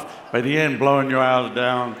puff, by the end blowing your house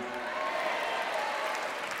down.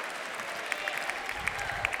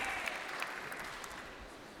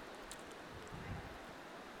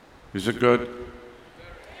 Is it good?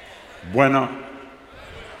 Bueno.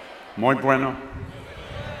 Muy bueno.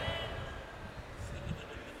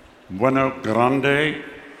 Bueno, grande.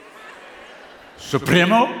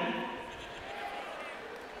 Supremo.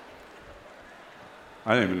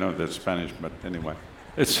 I don't even know that's Spanish, but anyway.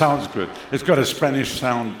 It sounds good. It's got a Spanish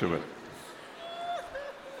sound to it.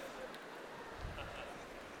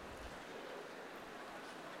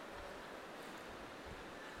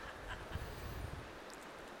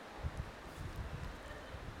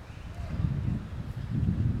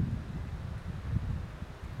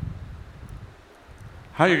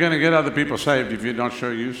 How are you going to get other people saved if you're not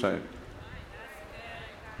sure you're saved?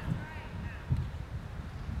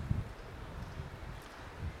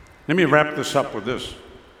 Let me wrap this up with this.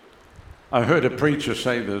 I heard a preacher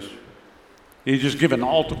say this. He just gave an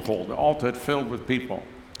altar call. The altar had filled with people.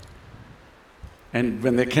 And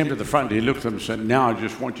when they came to the front, he looked at them and said, now I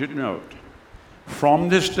just want you to know it. From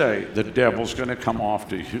this day, the devil's going to come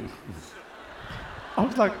after you. I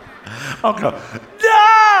was like, okay,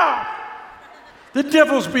 no! The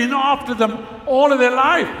devil's been after them all of their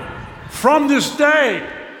life. From this day,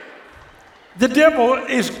 the devil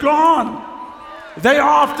is gone. They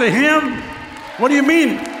are after him. What do you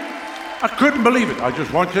mean? I couldn't believe it. I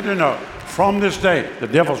just want you to know, from this day, the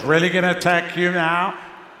devil's really going to attack you now?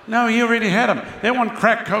 No, he already had them. They want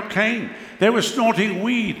crack cocaine. They were snorting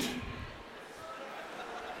weed.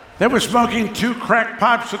 They were smoking 2 crack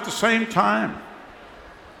pipes at the same time.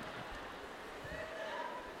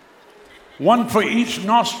 One for each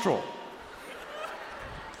nostril.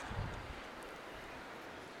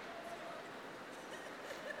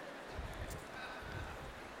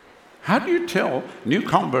 How do you tell new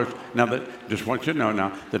converts, now that, just want you to know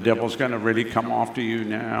now, the devil's going to really come after you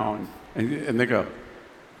now. And they go,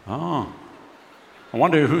 oh, I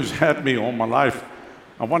wonder who's had me all my life.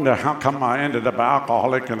 I wonder how come I ended up an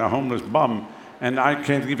alcoholic and a homeless bum, and I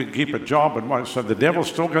can't even keep a job. And what, so the devil's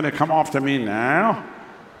still going to come after me now?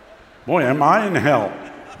 Boy, am I in hell.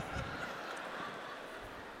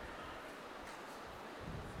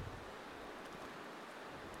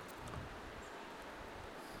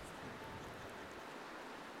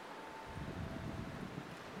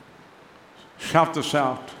 Shout this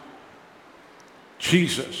out.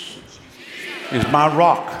 Jesus is my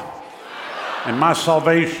rock and my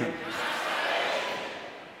salvation.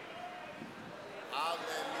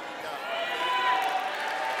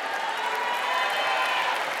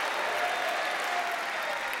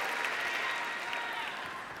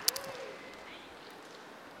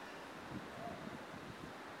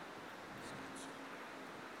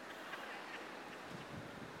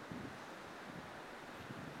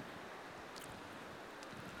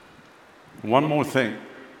 One more thing.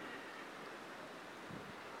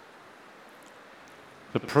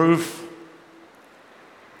 The proof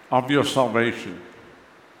of your salvation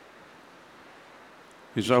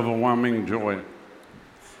is overwhelming joy.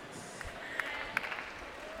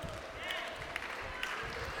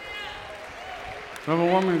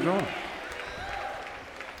 Overwhelming joy.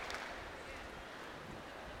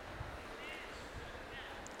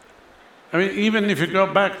 I mean, even if you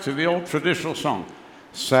go back to the old traditional song,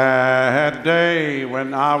 sad day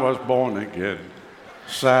when I was born again.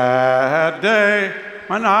 Sad day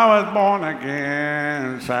when I was born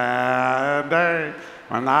again. Sad day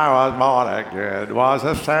when I was born again. It was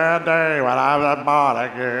a sad day when I was born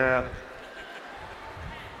again.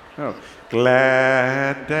 Oh,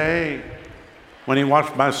 glad day when he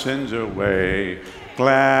washed my sins away.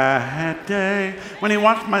 Glad day when he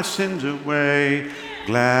washed my sins away.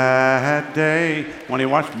 Glad day when he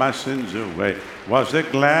washed my sins away. Was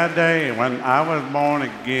it glad day when I was born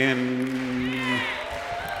again?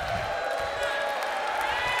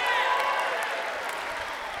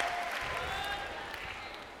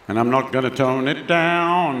 And I'm not going to tone it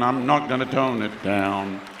down. I'm not going to tone it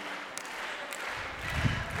down.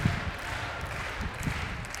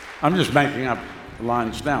 I'm just making up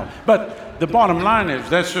lines now. But the bottom line is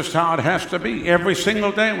that's just how it has to be every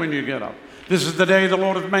single day when you get up. This is the day the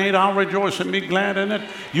Lord has made. I'll rejoice and be glad in it.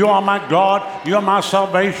 You are my God. You are my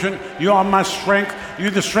salvation. You are my strength.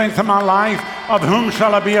 You're the strength of my life. Of whom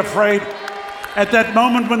shall I be afraid? At that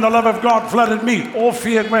moment when the love of God flooded me, all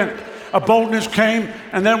fear went. A boldness came,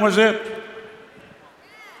 and that was it.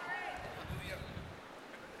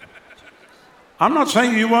 I'm not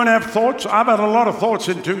saying you won't have thoughts. I've had a lot of thoughts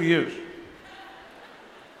in 2 years,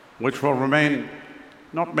 which will remain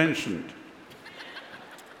not mentioned.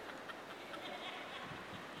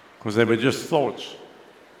 Because they were just thoughts.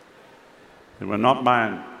 They were not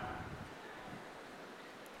mine.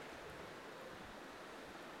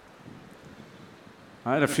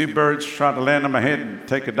 I had a few birds try to land on my head and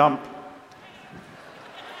take a dump.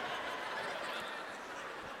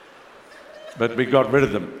 But we got rid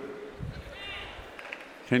of them.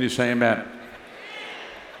 Can you say amen?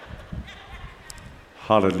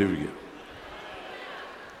 Hallelujah.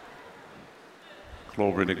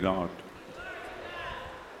 Glory to God.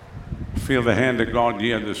 Feel the hand of God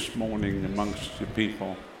here this morning amongst your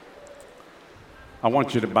people. I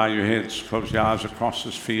want you to bow your heads, close your eyes across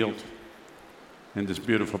this field in this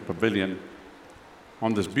beautiful pavilion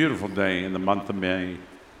on this beautiful day in the month of May.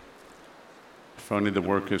 If only the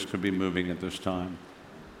workers could be moving at this time.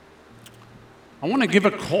 I want to give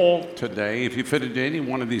a call today, if you fit into any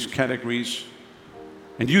one of these categories,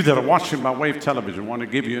 and you that are watching by way of television, I want to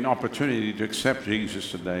give you an opportunity to accept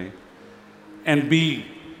Jesus today and be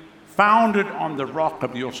founded on the rock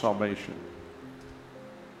of your salvation,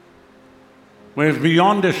 where it's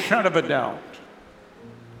beyond a shadow of a doubt,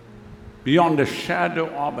 beyond a shadow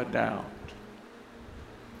of a doubt,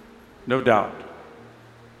 no doubt.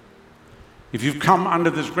 If you've come under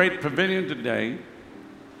this great pavilion today,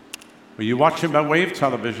 or you're watching by way of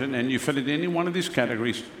television and you fit in any one of these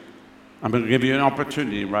categories, I'm going to give you an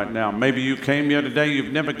opportunity right now. Maybe you came here today,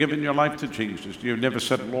 you've never given your life to Jesus. You've never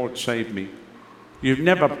said, Lord, save me. You've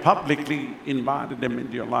never publicly invited him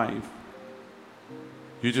into your life.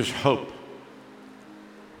 You just hope.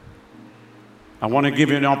 I want to give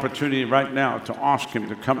you an opportunity right now to ask him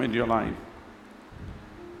to come into your life.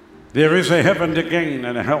 There is a heaven to gain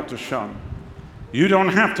and a hell to shun. You don't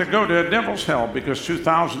have to go to a devil's hell, because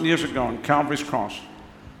 2,000 years ago on Calvary's cross,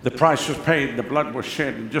 the price was paid, the blood was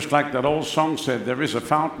shed. And just like that old song said, there is a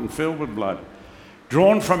fountain filled with blood,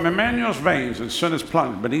 Drawn from Emmanuel's veins, and sinners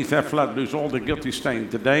plunged beneath that flood, lose all the guilty stain.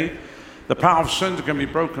 Today, the power of sins can be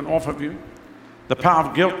broken off of you. The power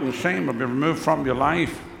of guilt and shame will be removed from your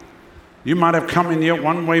life. You might have come in here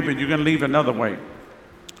one way, but you're going to leave another way.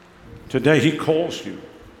 Today, he calls you.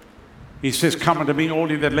 He says, come unto me, all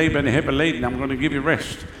ye that labor and are heavy laden, I'm going to give you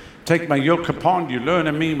rest. Take my yoke upon you. Learn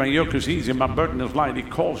of me, my yoke is easy, my burden is light. He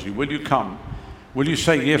calls you. Will you come? Will you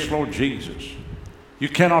say, yes, Lord Jesus? You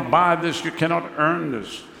cannot buy this. You cannot earn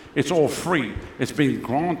this. It's all free. It's been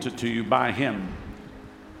granted to you by him.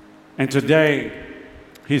 And today,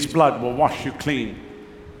 his blood will wash you clean.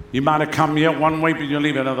 You might have come here one way, but you'll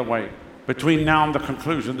leave another way. Between now and the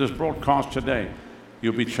conclusion of this broadcast today,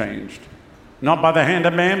 you'll be changed. Not by the hand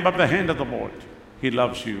of man, but the hand of the Lord. He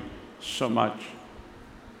loves you so much.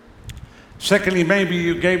 Secondly, maybe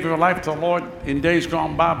you gave your life to the Lord in days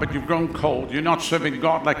gone by, but you've grown cold. You're not serving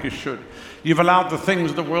God like you should. You've allowed the things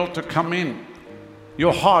of the world to come in.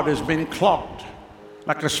 Your heart has been clogged,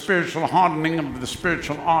 like a spiritual hardening of the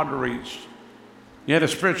spiritual arteries. You had a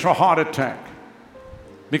spiritual heart attack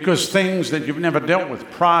because things that you've never dealt with,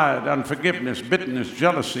 pride, unforgiveness, bitterness,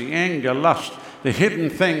 jealousy, anger, lust, the hidden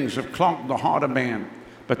things have clogged the heart of man.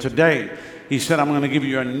 But today, he said, I'm going to give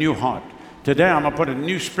you a new heart. Today, I'm going to put a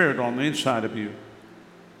new spirit on the inside of you.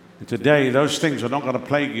 And today, those things are not going to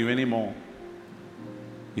plague you anymore.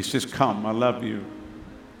 He says, come, I love you.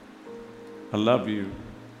 I love you.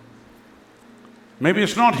 Maybe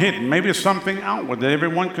it's not hidden. Maybe it's something outward that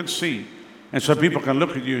everyone can see. And so people can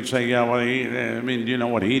look at you and say, yeah, well, do you know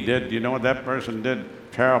what he did? Do you know what that person did?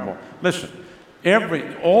 Terrible. Listen,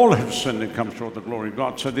 all have sinned and come short of the glory of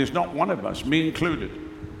God. So there's not one of us, me included,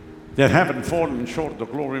 that haven't fallen short of the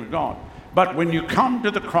glory of God. But when you come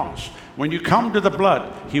to the cross, when you come to the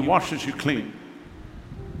blood, he washes you clean.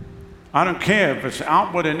 I don't care if it's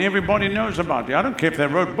outward and everybody knows about you. I don't care if they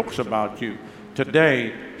wrote books about you.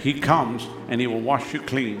 Today, he comes and he will wash you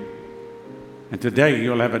clean. And today,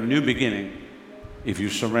 you'll have a new beginning if you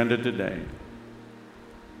surrender today.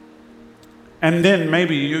 And then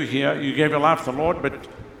maybe you gave your life to the Lord, but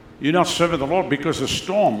you're not serving the Lord because a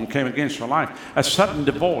storm came against your life. A sudden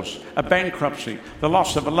divorce, a bankruptcy, the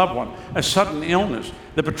loss of a loved one, a sudden illness,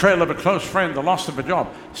 the betrayal of a close friend, the loss of a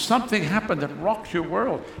job. Something happened that rocked your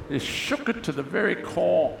world. It shook it to the very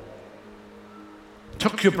core.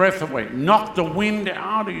 Took your breath away, knocked the wind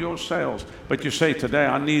out of your sails. But you say today,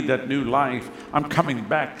 I need that new life. I'm coming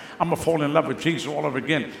back. I'm going to fall in love with Jesus all over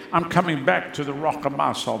again. I'm coming back to the rock of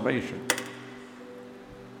my salvation.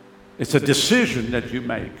 It's a decision that you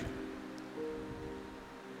make.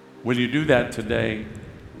 Will you do that today?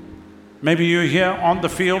 Maybe you're here on the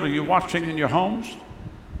field or you're watching in your homes.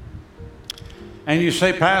 And you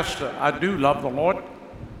say, Pastor, I do love the Lord,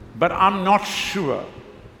 but I'm not sure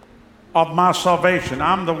of my salvation.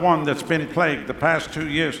 I'm the one that's been plagued the past 2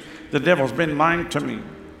 years. The devil's been lying to me,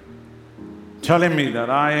 telling me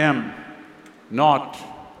that I am not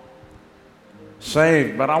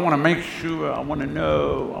saved, but I want to make sure, I want to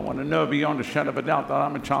know beyond a shadow of a doubt that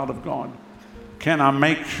I'm a child of God. Can I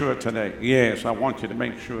make sure today? Yes, I want you to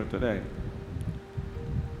make sure today.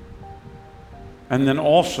 And then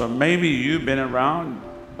also, maybe you've been around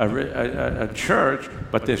a church,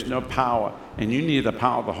 but there's no power, and you need the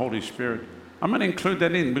power of the Holy Spirit. I'm going to include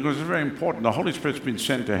that in because it's very important. The Holy Spirit's been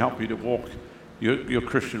sent to help you to walk your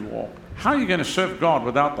Christian walk. How are you going to serve God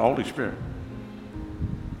without the Holy Spirit?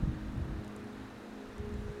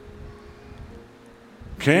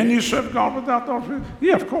 Can you serve God without the Holy Spirit?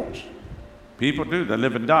 Yeah, of course. People do. They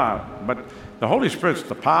live and die. But the Holy Spirit's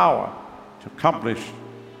the power to accomplish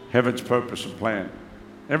heaven's purpose and plan.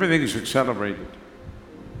 Everything is accelerated.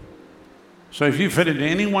 So if you fit into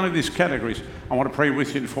any one of these categories, I want to pray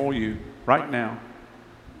with you and for you right now.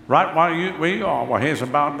 Right where you are, while heads are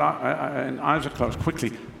bowed and eyes are closed.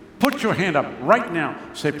 Quickly, put your hand up right now.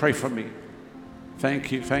 Say, pray for me.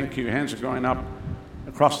 Thank you, thank you. Hands are going up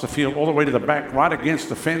across the field, all the way to the back, right against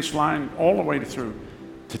the fence line, all the way through.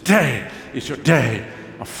 Today is your day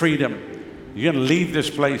of freedom. You're going to leave this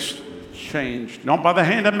place changed, not by the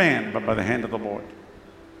hand of man, but by the hand of the Lord.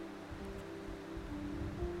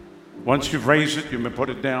 Once you've raised it, you may put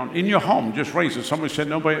it down. In your home, just raise it. Somebody said,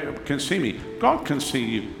 nobody can see me. God can see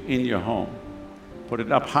you in your home. Put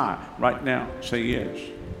it up high right now. Say yes.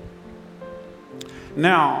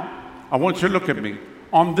 Now, I want you to look at me.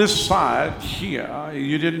 On this side here,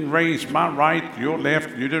 you didn't raise my right, your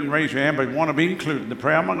left. You didn't raise your hand, but you want to be included in the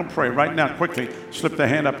prayer. I'm going to pray right now. Quickly, slip the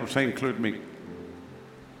hand up and say, include me.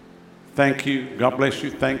 Thank you. God bless you.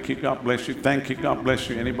 Thank you. God bless you. Thank you. God bless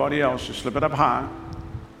you. Anybody else? Just slip it up high.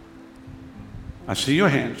 I see your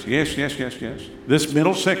hands. Yes, yes, yes, yes. This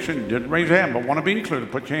middle section, didn't raise your hand, but want to be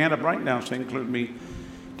included. Put your hand up right now. Say, include me.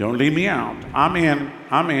 Don't leave me out. I'm in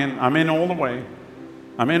all the way.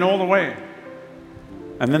 I'm in all the way.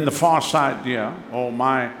 And then the far side, yeah, or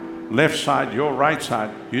my left side, your right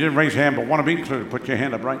side. You didn't raise your hand, but want to be included. Put your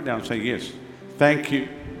hand up right now and say, yes. Thank you.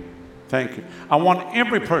 Thank you. I want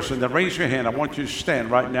every person that raised your hand, I want you to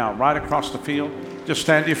stand right now, right across the field. Just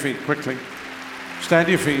stand to your feet quickly. Stand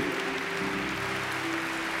to your feet.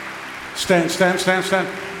 Stand.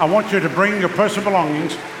 I want you to bring your personal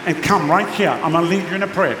belongings and come right here. I'm going to lead you in a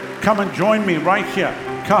prayer. Come and join me right here.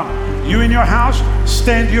 Come. You in your house,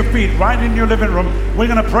 stand to your feet right in your living room. We're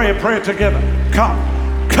going to pray a prayer together. Come.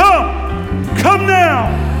 Come now.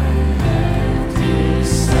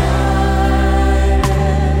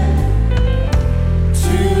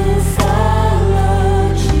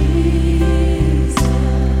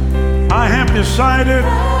 I have decided.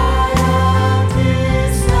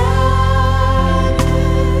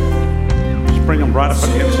 Just bring them right up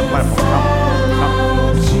against the platform.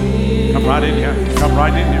 Come right in here. Come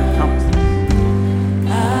right in here. Come.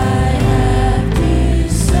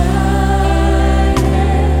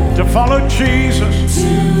 To follow Jesus.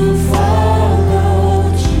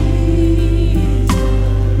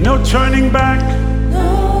 No turning back.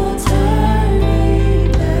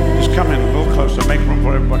 Just come in a little closer. Make room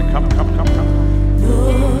for everybody. Come. No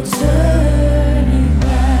turning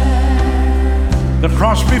back. The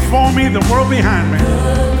cross before me, the world behind me.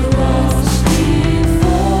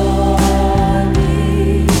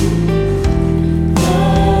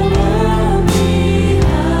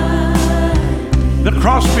 The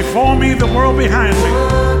cross before me, the world behind me.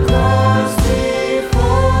 The cross before me,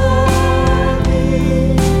 the world behind me. The cross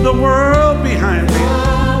before me, The world behind me. the world behind me.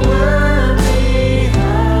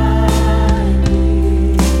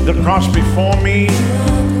 The cross before me.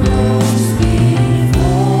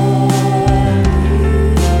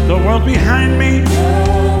 The world behind me.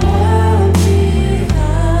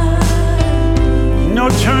 No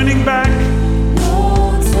turning back.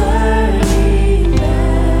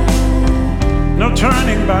 No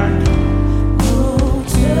turning back.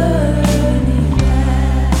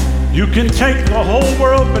 You can take the whole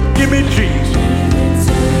world, but give me Jesus.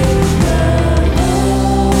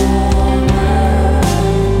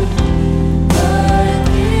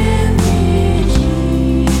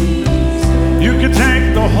 You can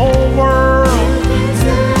take the whole world,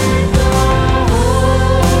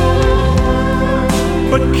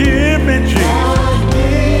 but give me Jesus.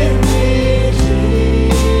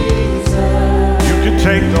 You can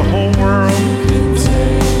take the whole world,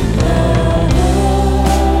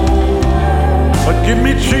 but give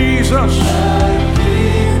me Jesus.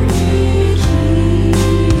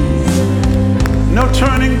 No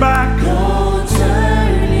turning back.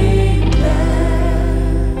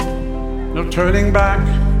 No turning back.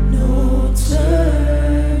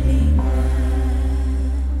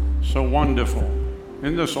 So wonderful.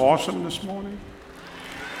 Isn't this awesome this morning?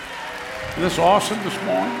 Isn't this awesome this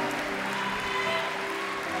morning?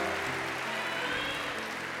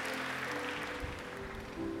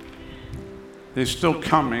 They're still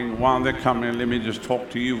coming. While they're coming, let me just talk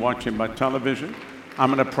to you watching by television.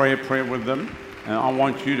 I'm going to pray a prayer with them, and I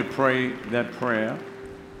want you to pray that prayer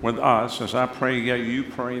with us. As I pray here, you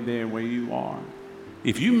pray there where you are.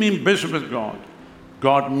 If you mean business with God,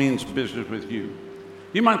 God means business with you.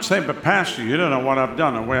 You might say, but Pastor, you don't know what I've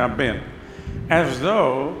done or where I've been. As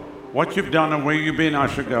though what you've done and where you've been, I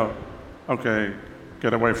should go, okay,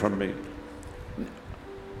 get away from me.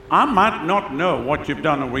 I might not know what you've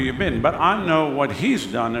done and where you've been, but I know what He's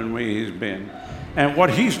done and where He's been. And what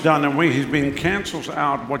He's done and where He's been cancels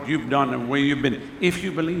out what you've done and where you've been, if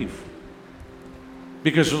you believe.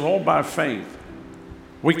 Because it's all by faith.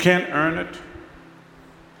 We can't earn it.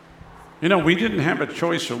 You know, we didn't have a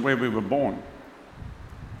choice of where we were born.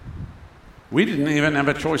 We didn't even have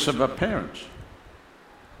a choice of our parents.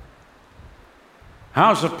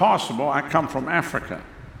 How is it possible? I come from Africa.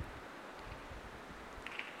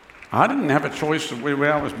 I didn't have a choice of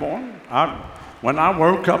where I was born. When I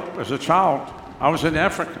woke up as a child, I was in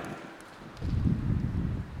Africa.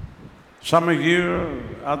 Some of you,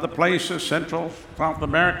 other places, Central, South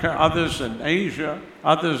America, others in Asia,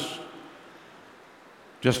 others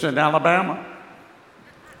just in Alabama.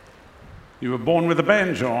 You were born with a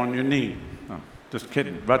banjo on your knee. No, just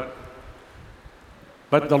kidding. But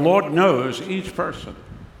the Lord knows each person.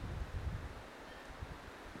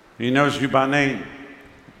 He knows you by name.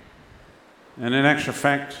 And in actual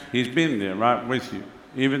fact, He's been there right with you,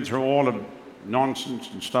 even through all the nonsense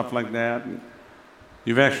and stuff like that. And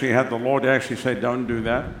you've actually had the Lord actually say, don't do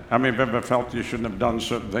that. How many have ever felt you shouldn't have done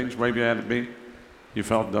certain things? Wave your hand at me. You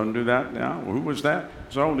felt, don't do that now? Who was that?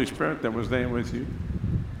 It's the Holy Spirit that was there with you.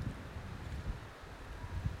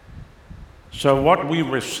 So what we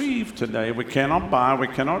receive today, we cannot buy, we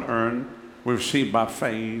cannot earn. We receive by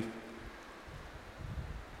faith,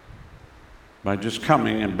 by just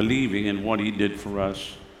coming and believing in what he did for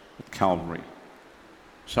us at Calvary.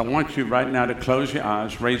 So I want you right now to close your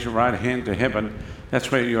eyes, raise your right hand to heaven.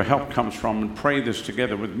 That's where your help comes from, and pray this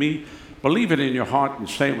together with me. Believe it in your heart and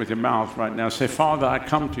say it with your mouth right now. Say, Father, I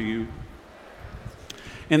come to you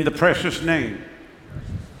in the precious name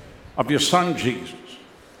of your Son, Jesus.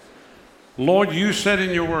 Lord, you said in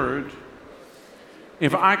your word,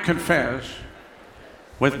 if I confess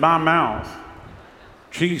with my mouth,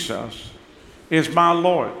 Jesus is my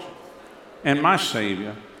Lord and my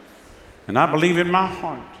Savior, and I believe in my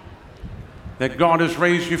heart that God has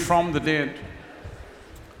raised you from the dead,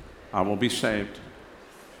 I will be saved.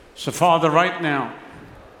 So, Father, right now,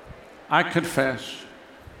 I confess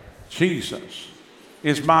Jesus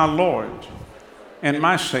is my Lord and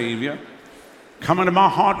my Savior. Come into my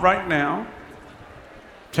heart right now.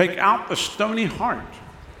 Take out the stony heart.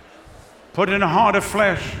 Put in a heart of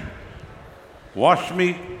flesh. Wash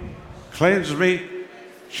me, cleanse me,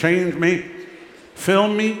 change me, fill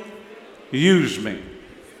me, use me.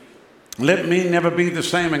 Let me never be the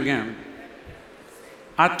same again.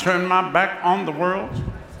 I turn my back on the world.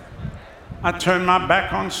 I turn my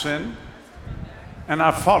back on sin. And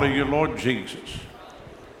I follow you, Lord Jesus.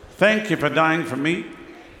 Thank you for dying for me.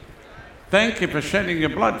 Thank you for shedding your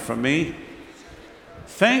blood for me.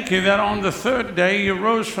 Thank you that on the third day you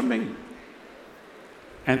rose for me.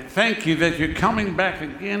 And thank you that you're coming back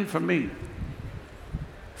again for me.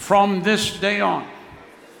 From this day on,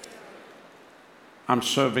 I'm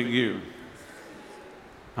serving you.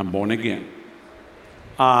 I'm born again.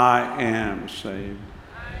 I am saved.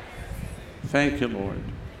 Thank you, Lord.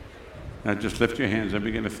 Now just lift your hands and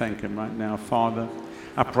begin to thank him right now. Father,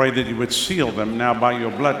 I pray that you would seal them now by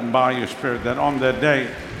your blood and by your spirit, that on that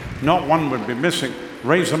day, not one would be missing.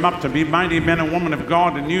 Raise them up to be mighty men and women of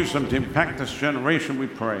God and use them to impact this generation, we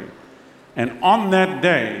pray. And on that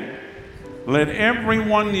day, let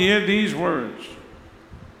everyone hear these words.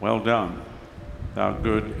 Well done, thou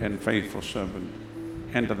good and faithful servant.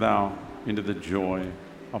 Enter thou into the joy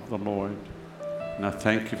of the Lord. And I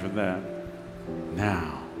thank you for that.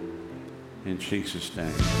 Now, in Jesus'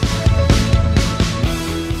 name.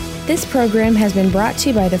 This program has been brought to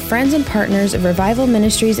you by the friends and partners of Revival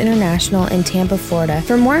Ministries International in Tampa, Florida.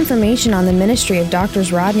 For more information on the ministry of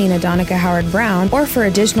Drs. Rodney and Adonica Howard-Browne, or for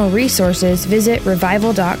additional resources, visit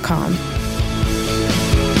revival.com.